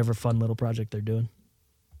whatever fun little project they're doing.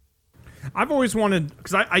 I've always wanted,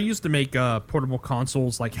 because I used to make portable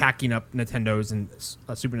consoles, like hacking up Nintendos and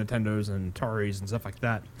Super Nintendos and Ataris and stuff like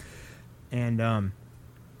that. And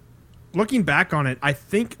looking back on it, I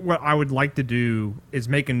think what I would like to do is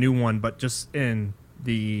make a new one, but just in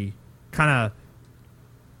the kind of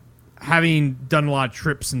having done a lot of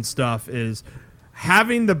trips and stuff, is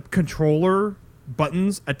having the controller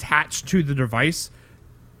buttons attached to the device.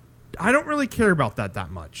 I don't really care about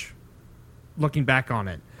that much, looking back on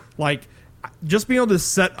it. Like, just being able to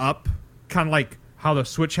set up, kind of like how the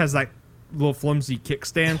Switch has that little flimsy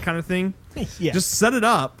kickstand kind of thing. Yeah. Just set it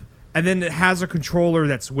up, and then it has a controller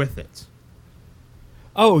that's with it.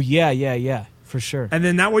 Oh, yeah, for sure. And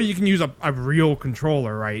then that way you can use a real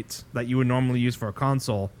controller, right, that you would normally use for a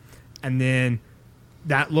console. And then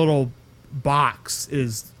that little box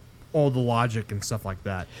is all the logic and stuff like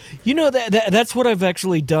that. You know, that's what I've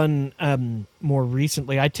actually done more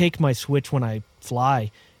recently. I take my Switch when I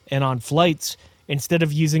fly, and on flights, instead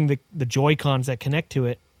of using the Joy-Cons that connect to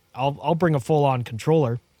it, I'll bring a full-on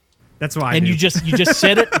controller. That's why. And you just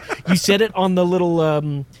set it on the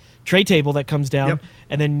little tray table that comes down,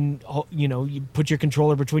 and then you put your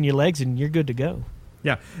controller between your legs, and you're good to go.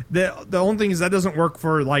 Yeah. The only thing is that doesn't work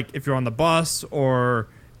for, like, if you're on the bus or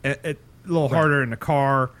a little harder in the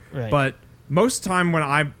car. Right. But most time when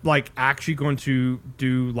I'm, like, actually going to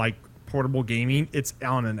do, like, portable gaming, it's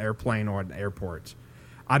on an airplane or an airport.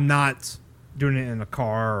 I'm not doing it in a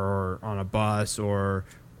car or on a bus or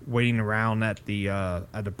waiting around at the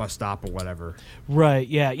bus stop or whatever. Right.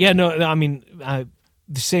 Yeah. No, I mean,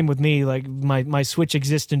 the same with me. Like my Switch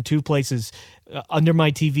exists in two places: under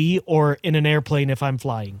my TV or in an airplane if I'm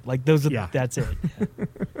flying. Like those are. Yeah. That's it. Yeah.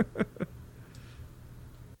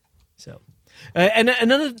 So, and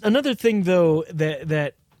another thing though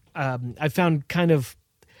that I found kind of,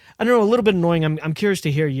 I don't know, a little bit annoying. I'm curious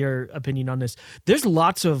to hear your opinion on this. There's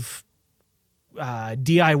lots of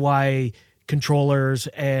DIY controllers,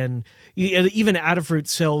 and even Adafruit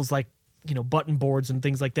sells, like, button boards and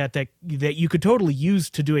things like that you could totally use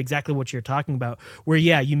to do exactly what you're talking about, where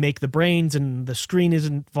you make the brains and the screen is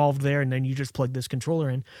involved there, and then you just plug this controller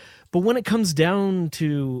in. But when it comes down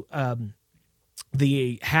to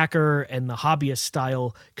the hacker and the hobbyist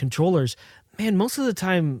style controllers, man, most of the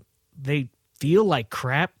time they feel like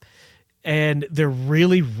crap. And they're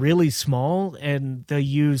really, really small, and they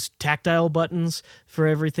use tactile buttons for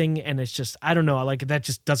everything. And it's just, I don't know, that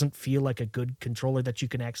just doesn't feel like a good controller that you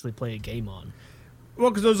can actually play a game on.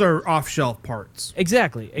 Well, because those are off-shelf parts.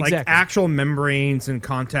 Exactly. Like actual membranes and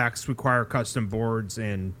contacts require custom boards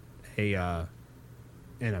and a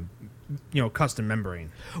custom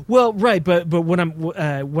membrane. Well, right, but what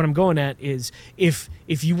I'm going at is if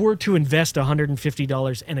you were to invest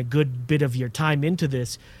 $150 and a good bit of your time into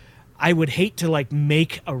this, I would hate to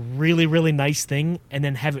make a really, really nice thing and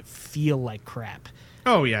then have it feel like crap.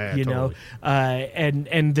 Oh yeah, you totally. know,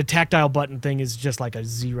 and the tactile button thing is just like a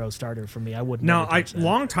zero starter for me. I wouldn't. No,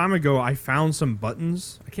 long time ago I found some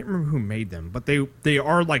buttons. I can't remember who made them, but they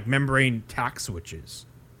are like membrane tack switches.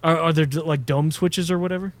 Are there like dome switches or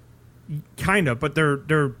whatever? Kind of, but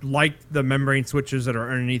they're like the membrane switches that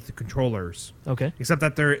are underneath the controllers. Okay. Except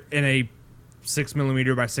that they're in a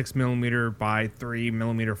 6mm by 6mm by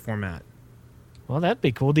 3mm format. Well, that'd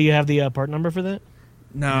be cool. Do you have the part number for that?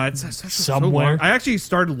 No, it's somewhere. So I actually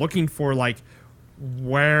started looking for like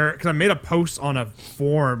where, because I made a post on a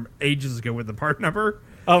forum ages ago with the part number.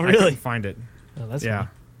 Oh, really? I couldn't find it. Oh, that's yeah.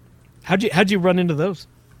 Funny. How'd you run into those?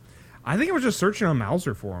 I think I was just searching on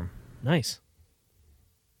Mauser for them. Nice.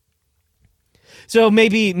 So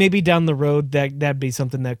maybe down the road that'd be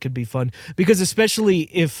something that could be fun, because especially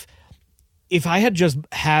if I had just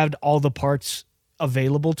had all the parts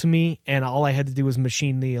available to me and all I had to do was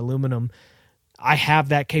machine the aluminum, I have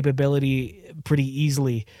that capability pretty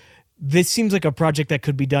easily. This seems like a project that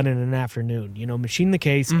could be done in an afternoon. Machine the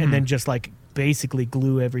case and then just like basically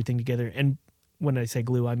glue everything together. And when I say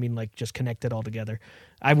glue, I mean like just connect it all together.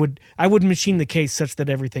 I would machine the case such that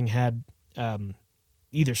everything had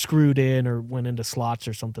either screwed in or went into slots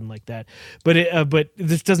or something like that. But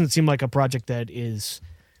this doesn't seem like a project that is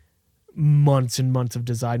months and months of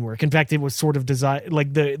design work. In fact, it was sort of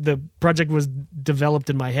like the project was developed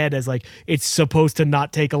in my head as like, it's supposed to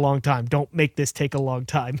not take a long time. Don't make this take a long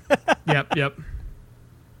time. Yep.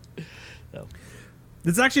 So.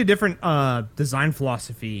 It's actually a different design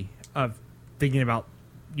philosophy of thinking about,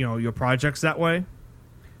 your projects that way.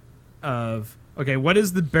 Of, okay, what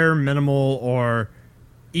is the bare minimal or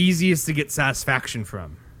easiest to get satisfaction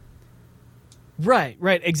from? Right,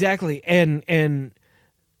 exactly. And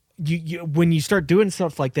you when you start doing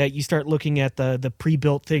stuff like that, you start looking at the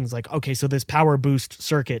pre-built things like, okay, so this power boost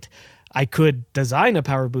circuit, I could design a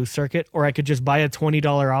power boost circuit, or I could just buy a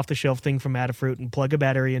 $20 off-the-shelf thing from Adafruit and plug a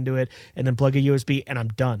battery into it and then plug a USB and I'm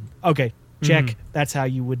done. Okay, check. That's how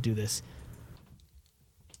you would do this.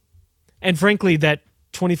 And frankly, that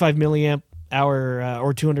 25 milliamp hour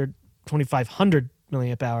or 2500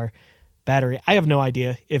 milliamp hour battery, I have no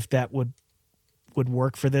idea if that would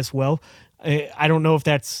work for this well. I don't know if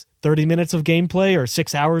that's 30 minutes of gameplay or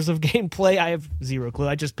 6 hours of gameplay. I have zero clue.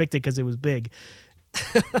 I just picked it because it was big.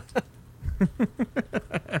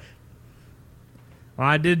 Well,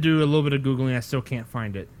 I did do a little bit of Googling. I still can't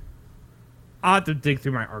find it. I'll have to dig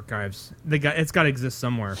through my archives. It's got to exist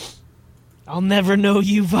somewhere. I'll never know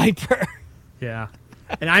you, Viper. Yeah.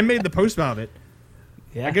 And I made the post about it.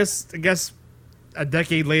 Yeah. I guess a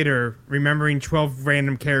decade later, remembering 12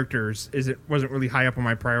 random characters wasn't really high up on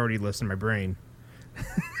my priority list in my brain.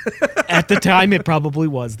 At the time, it probably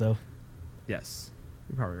was, though. Yes.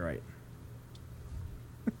 You're probably right.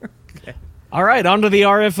 Okay. All right, on to the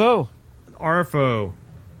RFO. RFO.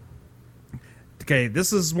 Okay,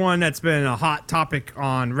 this is one that's been a hot topic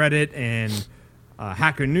on Reddit and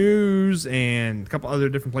Hacker News and a couple other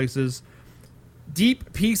different places.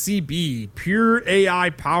 Deep PCB, pure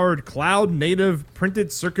AI-powered cloud-native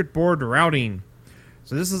printed circuit board routing.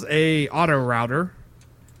 So this is a auto router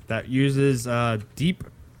that uses deep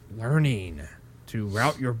learning to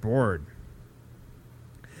route your board.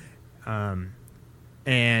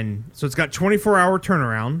 And so it's got 24-hour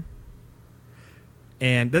turnaround.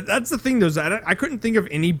 And that's the thing, though, is that I couldn't think of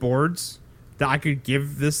any boards that I could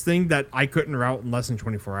give this thing that I couldn't route in less than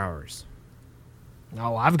 24 hours.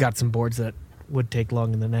 Oh, I've got some boards that would take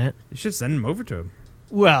longer than that. You should send them over to him.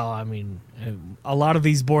 Well, I mean, a lot of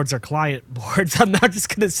these boards are client boards. I'm not just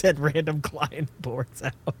going to send random client boards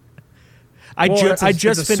out. I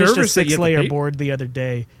just finished a 6-layer board the other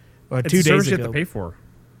day, or 2 days ago. You have to pay for.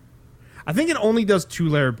 I think it only does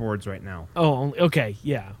 2-layer boards right now. Oh, okay,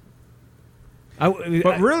 yeah.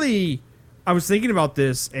 But really, I was thinking about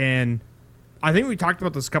this, and I think we talked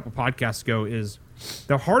about this a couple podcasts ago, is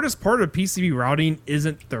the hardest part of PCB routing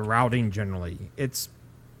isn't the routing generally. It's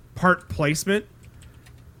part placement.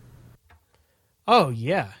 Oh,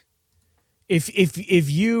 yeah. If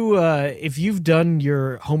you've done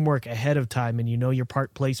your homework ahead of time and you know your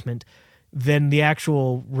part placement, then the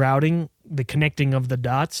actual routing, the connecting of the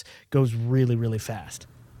dots, goes really, really fast.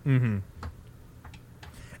 Mm-hmm.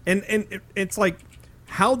 And it's like,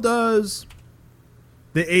 how does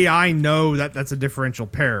the AI know that that's a differential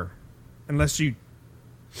pair? Unless you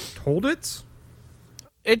told it?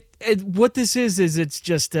 What this is it's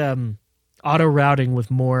just auto routing with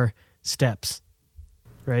more steps,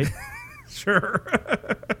 right? Sure.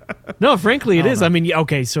 No, frankly, it is. I mean,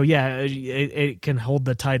 okay, so yeah, it can hold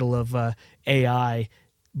the title of AI,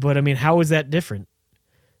 but I mean, how is that different?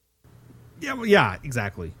 Yeah, well, yeah,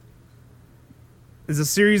 exactly. Is a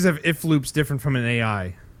series of if loops different from an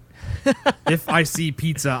AI? If I see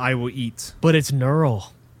pizza, I will eat. But it's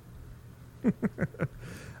neural.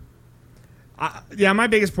 Yeah, my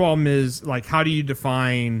biggest problem is, like, how do you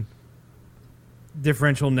define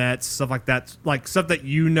differential nets, stuff like that, like stuff that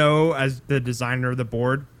you know as the designer of the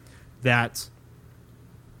board that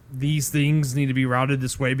these things need to be routed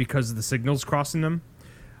this way because of the signals crossing them.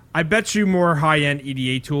 I bet you more high-end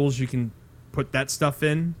EDA tools you can put that stuff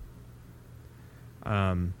in.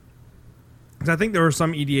 Because I think there are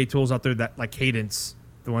some EDA tools out there that, like Cadence,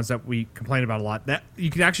 the ones that we complain about a lot, that you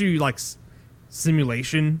can actually like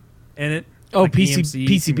simulation in it. Oh, like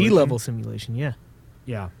PCB simulation. level simulation, yeah.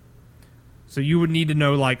 Yeah. So you would need to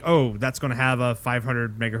know, like, oh, that's going to have a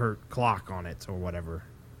 500 megahertz clock on it or whatever.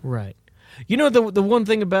 Right. You know, the one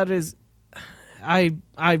thing about it is, so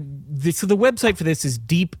the website for this is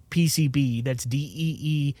Deep PCB. That's DEEPPCB.ai.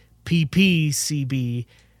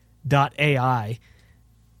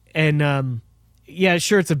 And yeah,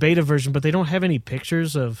 sure, it's a beta version, but they don't have any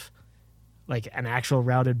pictures of like an actual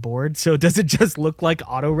routed board. So does it just look like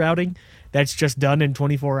auto routing that's just done in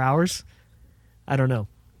 24 hours? I don't know.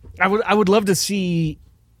 I would love to see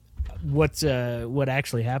what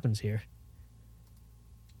actually happens here.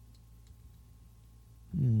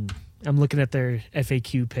 I'm looking at their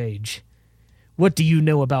FAQ page. What do you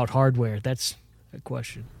know about hardware? That's a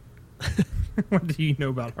question. What do you know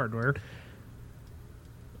about hardware?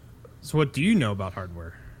 So what do you know about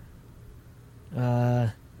hardware?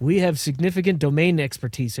 We have significant domain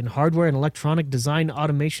expertise in hardware and electronic design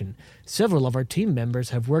automation. Several of our team members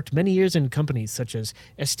have worked many years in companies such as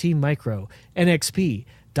ST Micro, NXP,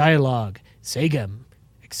 Dialog, Sagem,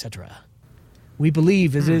 etc. We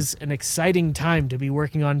believe it is an exciting time to be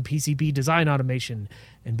working on PCB design automation,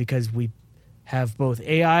 and because we have both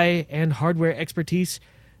AI and hardware expertise,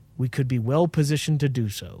 we could be well positioned to do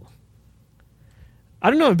so. I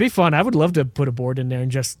don't know, it'd be fun. I would love to put a board in there and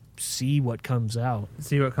just see what comes out.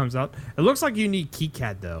 See what comes out. It looks like you need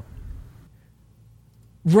KiCad though.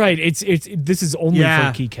 Right, this is only for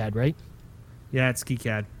KiCad, right? Yeah, it's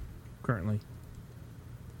KiCad currently.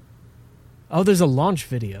 Oh, there's a launch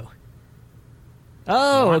video.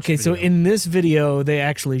 Oh, okay. So in this video, they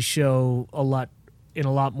actually show a lot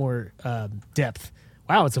more depth.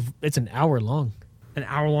 Wow, it's an hour long. An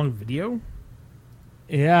hour long video?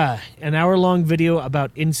 Yeah, an hour long video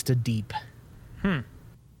about InstaDeep.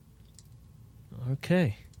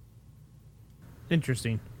 Okay.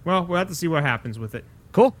 Interesting. Well, we'll have to see what happens with it.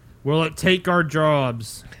 Cool. Will it take our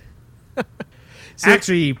jobs?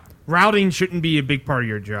 Actually, routing shouldn't be a big part of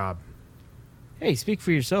your job. Hey, speak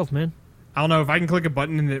for yourself, man. I don't know if I can click a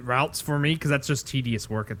button and it routes for me, because that's just tedious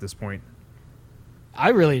work at this point. I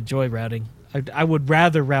really enjoy routing. I would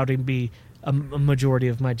rather routing be a majority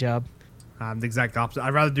of my job. The exact opposite.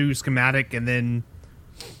 I'd rather do schematic and then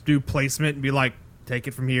do placement and be like, take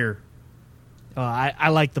it from here. I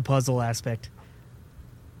like the puzzle aspect.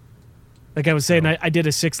 Like I was saying, I did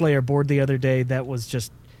a 6-layer board the other day that was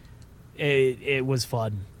just... It was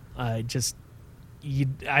fun. I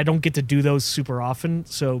don't get to do those super often,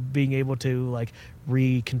 so being able to like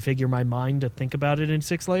reconfigure my mind to think about it in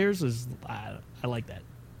 6 layers is... I like that.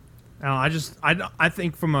 I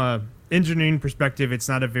think from a engineering perspective, it's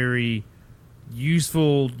not a very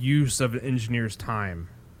useful use of an engineer's time.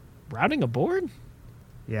 Routing a board?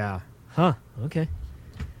 Yeah. Huh. Okay.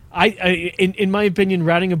 In my opinion,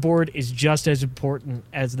 routing a board is just as important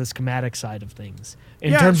as the schematic side of things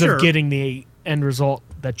in terms of getting the end result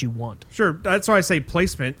that you want. Sure. That's why I say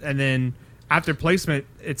placement, and then after placement,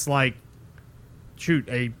 it's like, shoot,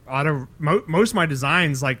 most of my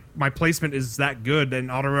designs, like my placement is that good, and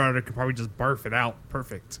AutoRouter could probably just barf it out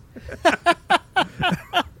perfect.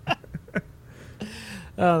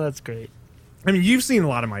 Oh, that's great. I mean, you've seen a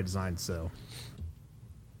lot of my designs, so.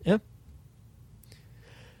 Yep.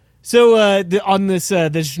 So on this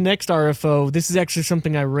next RFO, this is actually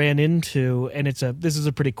something I ran into, and this is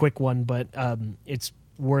a pretty quick one, but it's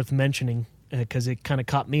worth mentioning because it kind of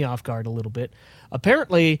caught me off guard a little bit.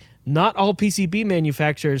 Apparently, not all PCB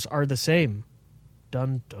manufacturers are the same.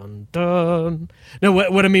 Dun dun dun. No,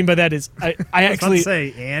 what I mean by that is I actually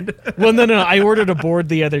say and. Well, no. I ordered a board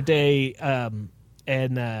the other day,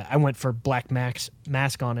 and I went for black mask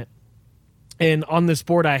on it, and on this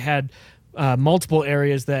board I had multiple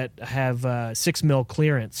areas that have 6 mil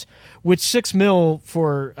clearance, which 6 mil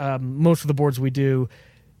for most of the boards we do,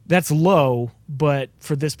 that's low, but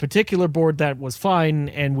for this particular board that was fine,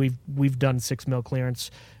 and we've done 6 mil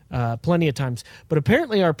clearance plenty of times. But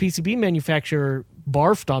apparently our PCB manufacturer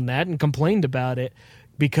barfed on that and complained about it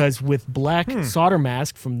because with black solder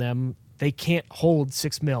mask from them, they can't hold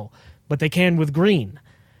 6 mil, but they can with green.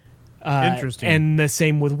 Interesting. And the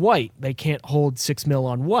same with white. They can't hold 6 mil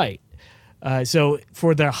on white. So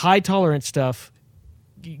for their high tolerance stuff,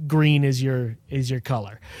 green is your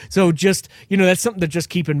color. So just, that's something to just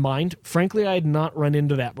keep in mind. Frankly, I had not run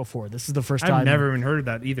into that before. This is the first time. I've never even heard of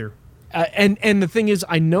that either. And the thing is,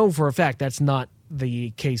 I know for a fact that's not the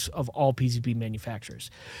case of all PCB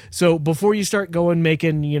manufacturers. So before you start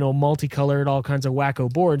making, multicolored, all kinds of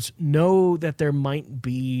wacko boards, know that there might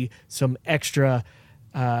be some extra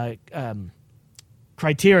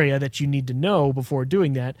criteria that you need to know before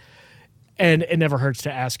doing that. And it never hurts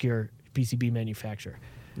to ask your PCB manufacturer.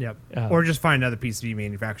 Yep. Or just find another PCB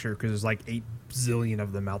manufacturer because there's like 8 zillion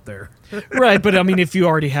of them out there. Right. But I mean, if you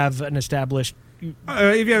already have an established...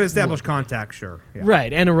 if you have established contact, sure. Yeah.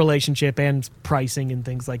 Right. And a relationship and pricing and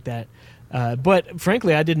things like that. But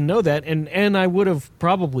frankly, I didn't know that. And I would have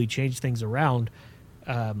probably changed things around.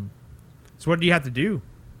 So what do you have to do?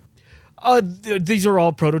 These are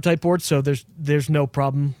all prototype boards, so there's no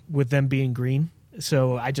problem with them being green.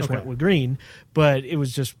 So I just went with green, but it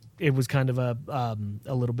was kind of a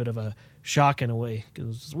little bit of a shock in a way.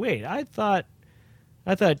 Because wait, I thought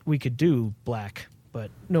we could do black,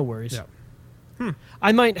 but no worries. Yeah.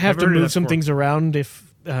 I might have to move some things around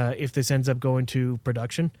if this ends up going to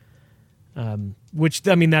production. Which,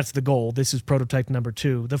 I mean, that's the goal. This is prototype number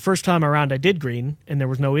 2. The first time around I did green and there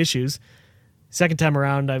was no issues. Second time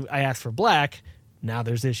around I asked for black. Now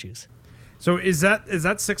there's issues. So is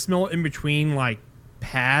that 6 mil in between like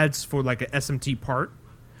pads for like a SMT part?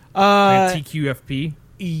 Like a TQFP?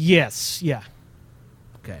 Yes, yeah.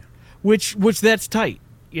 Okay. Which that's tight.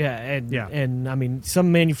 Yeah, and I mean,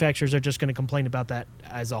 some manufacturers are just going to complain about that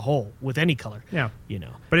as a whole with any color. Yeah.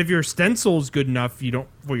 But if your stencil is good enough,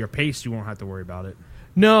 for your paste, you won't have to worry about it.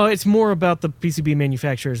 No, it's more about the PCB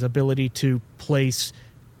manufacturer's ability to place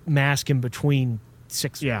mask in between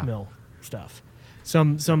 6 mil stuff.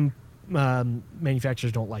 Some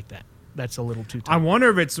manufacturers don't like that. That's a little too tight. I wonder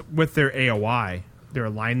if it's with their AOI, their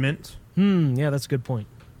alignment. Yeah, that's a good point.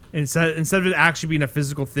 Instead of it actually being a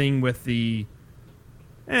physical thing with the,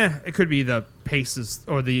 it could be the pastes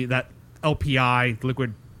or that LPI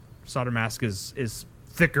liquid solder mask is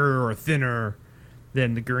thicker or thinner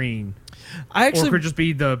than the green. Or it could just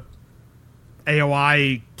be the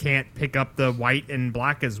AOI can't pick up the white and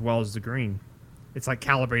black as well as the green. It's like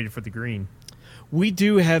calibrated for the green. We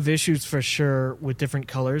do have issues for sure with different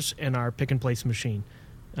colors in our pick and place machine.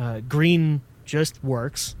 Green just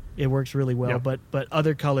works. It works really well, but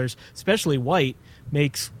other colors, especially white,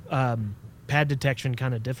 makes pad detection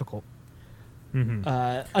kind of difficult.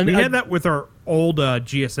 Mm-hmm. We had that with our old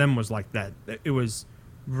GSM was like that. It was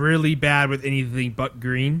really bad with anything but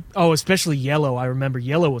green. Oh, especially yellow. I remember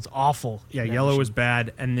yellow was awful. Yeah, yellow was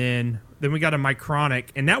bad. And then we got a Micronic,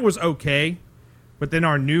 and that was okay. But then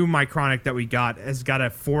our new Micronic that we got has got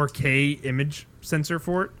a 4K image sensor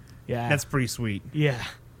for it. Yeah. That's pretty sweet. Yeah,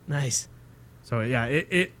 nice. So, yeah,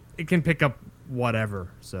 it can pick up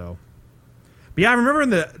whatever. So, but yeah, I remember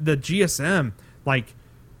in the GSM, like,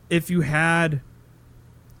 if you had,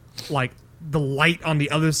 like, the light on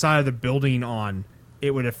the other side of the building on,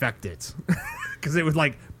 it would affect it. Because it would,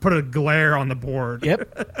 like, put a glare on the board.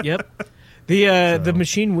 Yep. The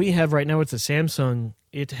machine we have right now, it's a Samsung.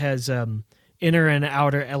 It has inner and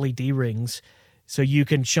outer LED rings, so you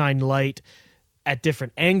can shine light at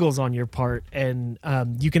different angles on your part, and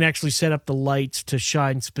you can actually set up the lights to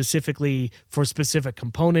shine specifically for specific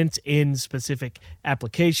components in specific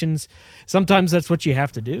applications. Sometimes that's what you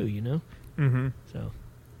have to do, Mm-hmm. So,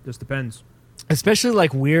 just depends. Especially especially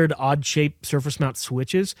like weird odd-shaped surface mount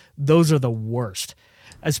switches, those are the worst.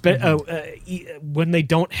 When they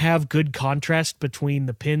don't have good contrast between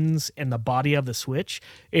the pins and the body of the switch,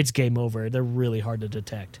 it's game over. They're really hard to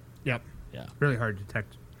detect. Yep. Yeah. Really hard to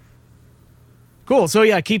detect. Cool. So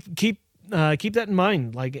yeah, keep that in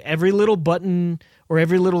mind. Like every little button or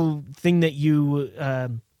every little thing that you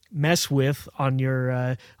mess with on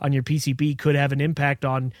your PCB could have an impact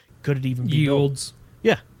on could it even be yields.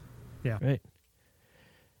 Built. Yeah. Right.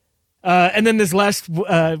 And then this last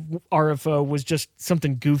RFO was just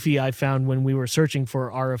something goofy I found when we were searching for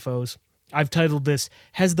RFOs. I've titled this,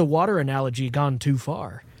 "Has the water analogy gone too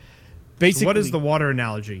far?" Basically, so what is the water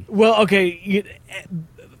analogy? Well, okay,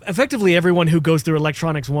 effectively everyone who goes through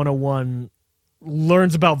Electronics 101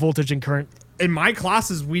 learns about voltage and current. In my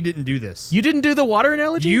classes, we didn't do this. You didn't do the water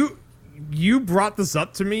analogy? You brought this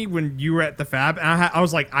up to me when you were at the fab, and I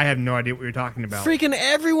was like, I have no idea what you're talking about. Freaking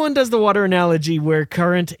everyone does the water analogy where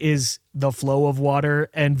current is the flow of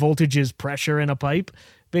water and voltage is pressure in a pipe,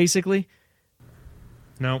 basically.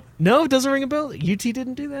 No, it doesn't ring a bell. UT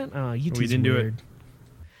didn't do that? Oh, UT's we didn't weird. Do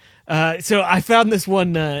it. So I found this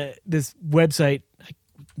one, this website. I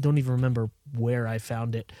don't even remember where I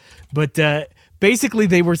found it. But basically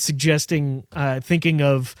they were suggesting, thinking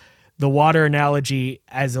of the water analogy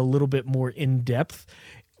as a little bit more in depth,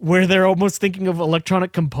 where they're almost thinking of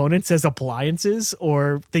electronic components as appliances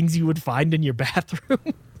or things you would find in your bathroom.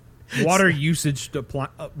 Water usage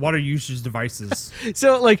devices.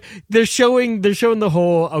 So like they're showing the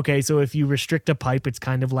whole, okay, so if you restrict a pipe, it's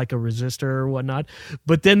kind of like a resistor or whatnot.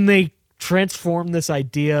 But then they transform this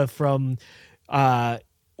idea from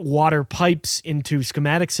water pipes into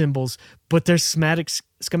schematic symbols, but there's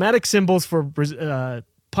schematic symbols for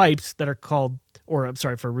pipes that are called, or I'm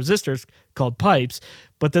sorry, for resistors called pipes.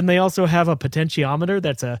 But then they also have a potentiometer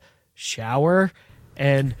that's a shower,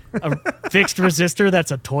 and a fixed resistor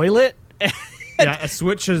that's a toilet. Yeah, a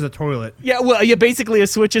switch is a toilet. Yeah, well, yeah, basically a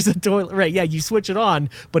switch is a toilet. Right, yeah, you switch it on,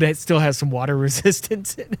 but it still has some water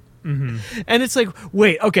resistance in it. Mm-hmm. And it's like,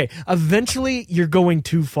 wait, okay, eventually you're going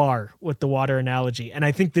too far with the water analogy. And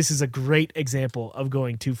I think this is a great example of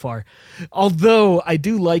going too far. Although I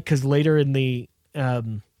do like, because later in the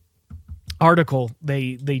article,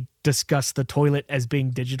 they discuss the toilet as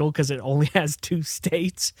being digital because it only has two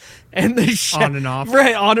states. And the on and off.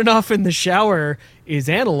 Right, on and off in the shower is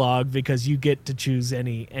analog because you get to choose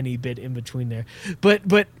any bit in between there.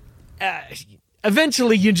 But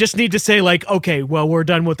eventually you just need to say like, okay, well, we're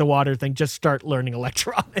done with the water thing. Just start learning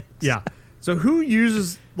electronics. Yeah. So who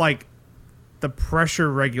uses like the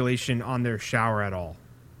pressure regulation on their shower at all?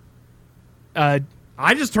 I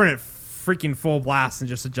just turn it freaking full blast and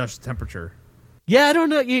just adjust the temperature. Yeah, I don't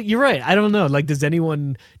know. You're right. I don't know. Like, does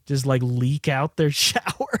anyone just like leak out their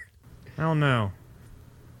shower? I don't know.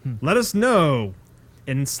 Let us know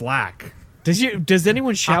in Slack. Does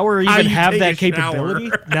anyone shower or even have that capability?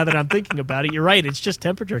 Shower. Now that I'm thinking about it, you're right. It's just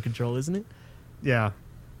temperature control, isn't it? Yeah.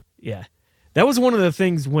 Yeah. That was one of the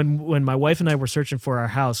things when my wife and I were searching for our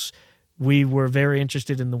house. We were very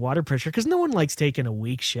interested in the water pressure because no one likes taking a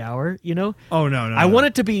weak shower, you know? Oh, no. I want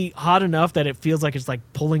it to be hot enough that it feels like it's like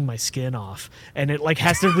pulling my skin off. And it like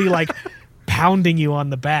has to be like pounding you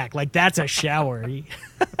on the back. Like that's a shower.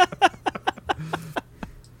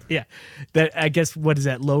 Yeah. That, I guess, what is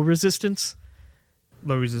that? Low resistance?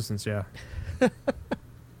 Low resistance, yeah.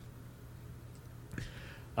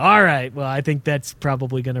 All right. Well, I think that's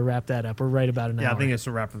probably going to wrap that up. We're right about an hour. Yeah, I think it's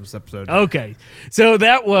a wrap for this episode. Okay. So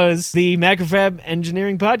that was the Macrofab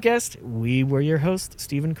Engineering Podcast. We were your hosts,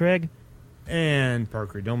 Stephen Craig. And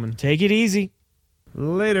Parker Dillman. Take it easy.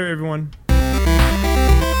 Later, everyone.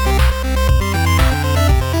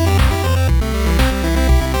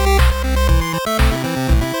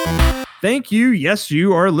 Thank you, yes,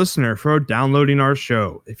 you, our listener, for downloading our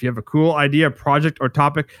show. If you have a cool idea, project, or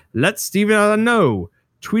topic, let Steven know.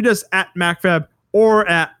 Tweet us at MacFab or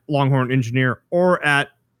at Longhorn Engineer or at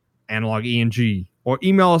Analog ENG, or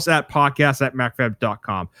email us at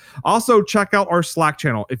podcast@macfab.com. Also, check out our Slack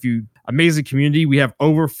channel. Amazing community. We have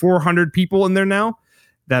over 400 people in there now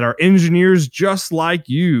that are engineers just like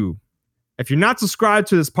you. If you're not subscribed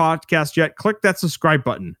to this podcast yet, click that subscribe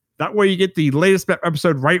button. That way you get the latest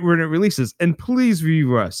episode right when it releases. And please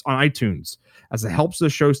review us on iTunes, as it helps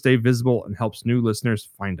the show stay visible and helps new listeners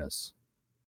find us.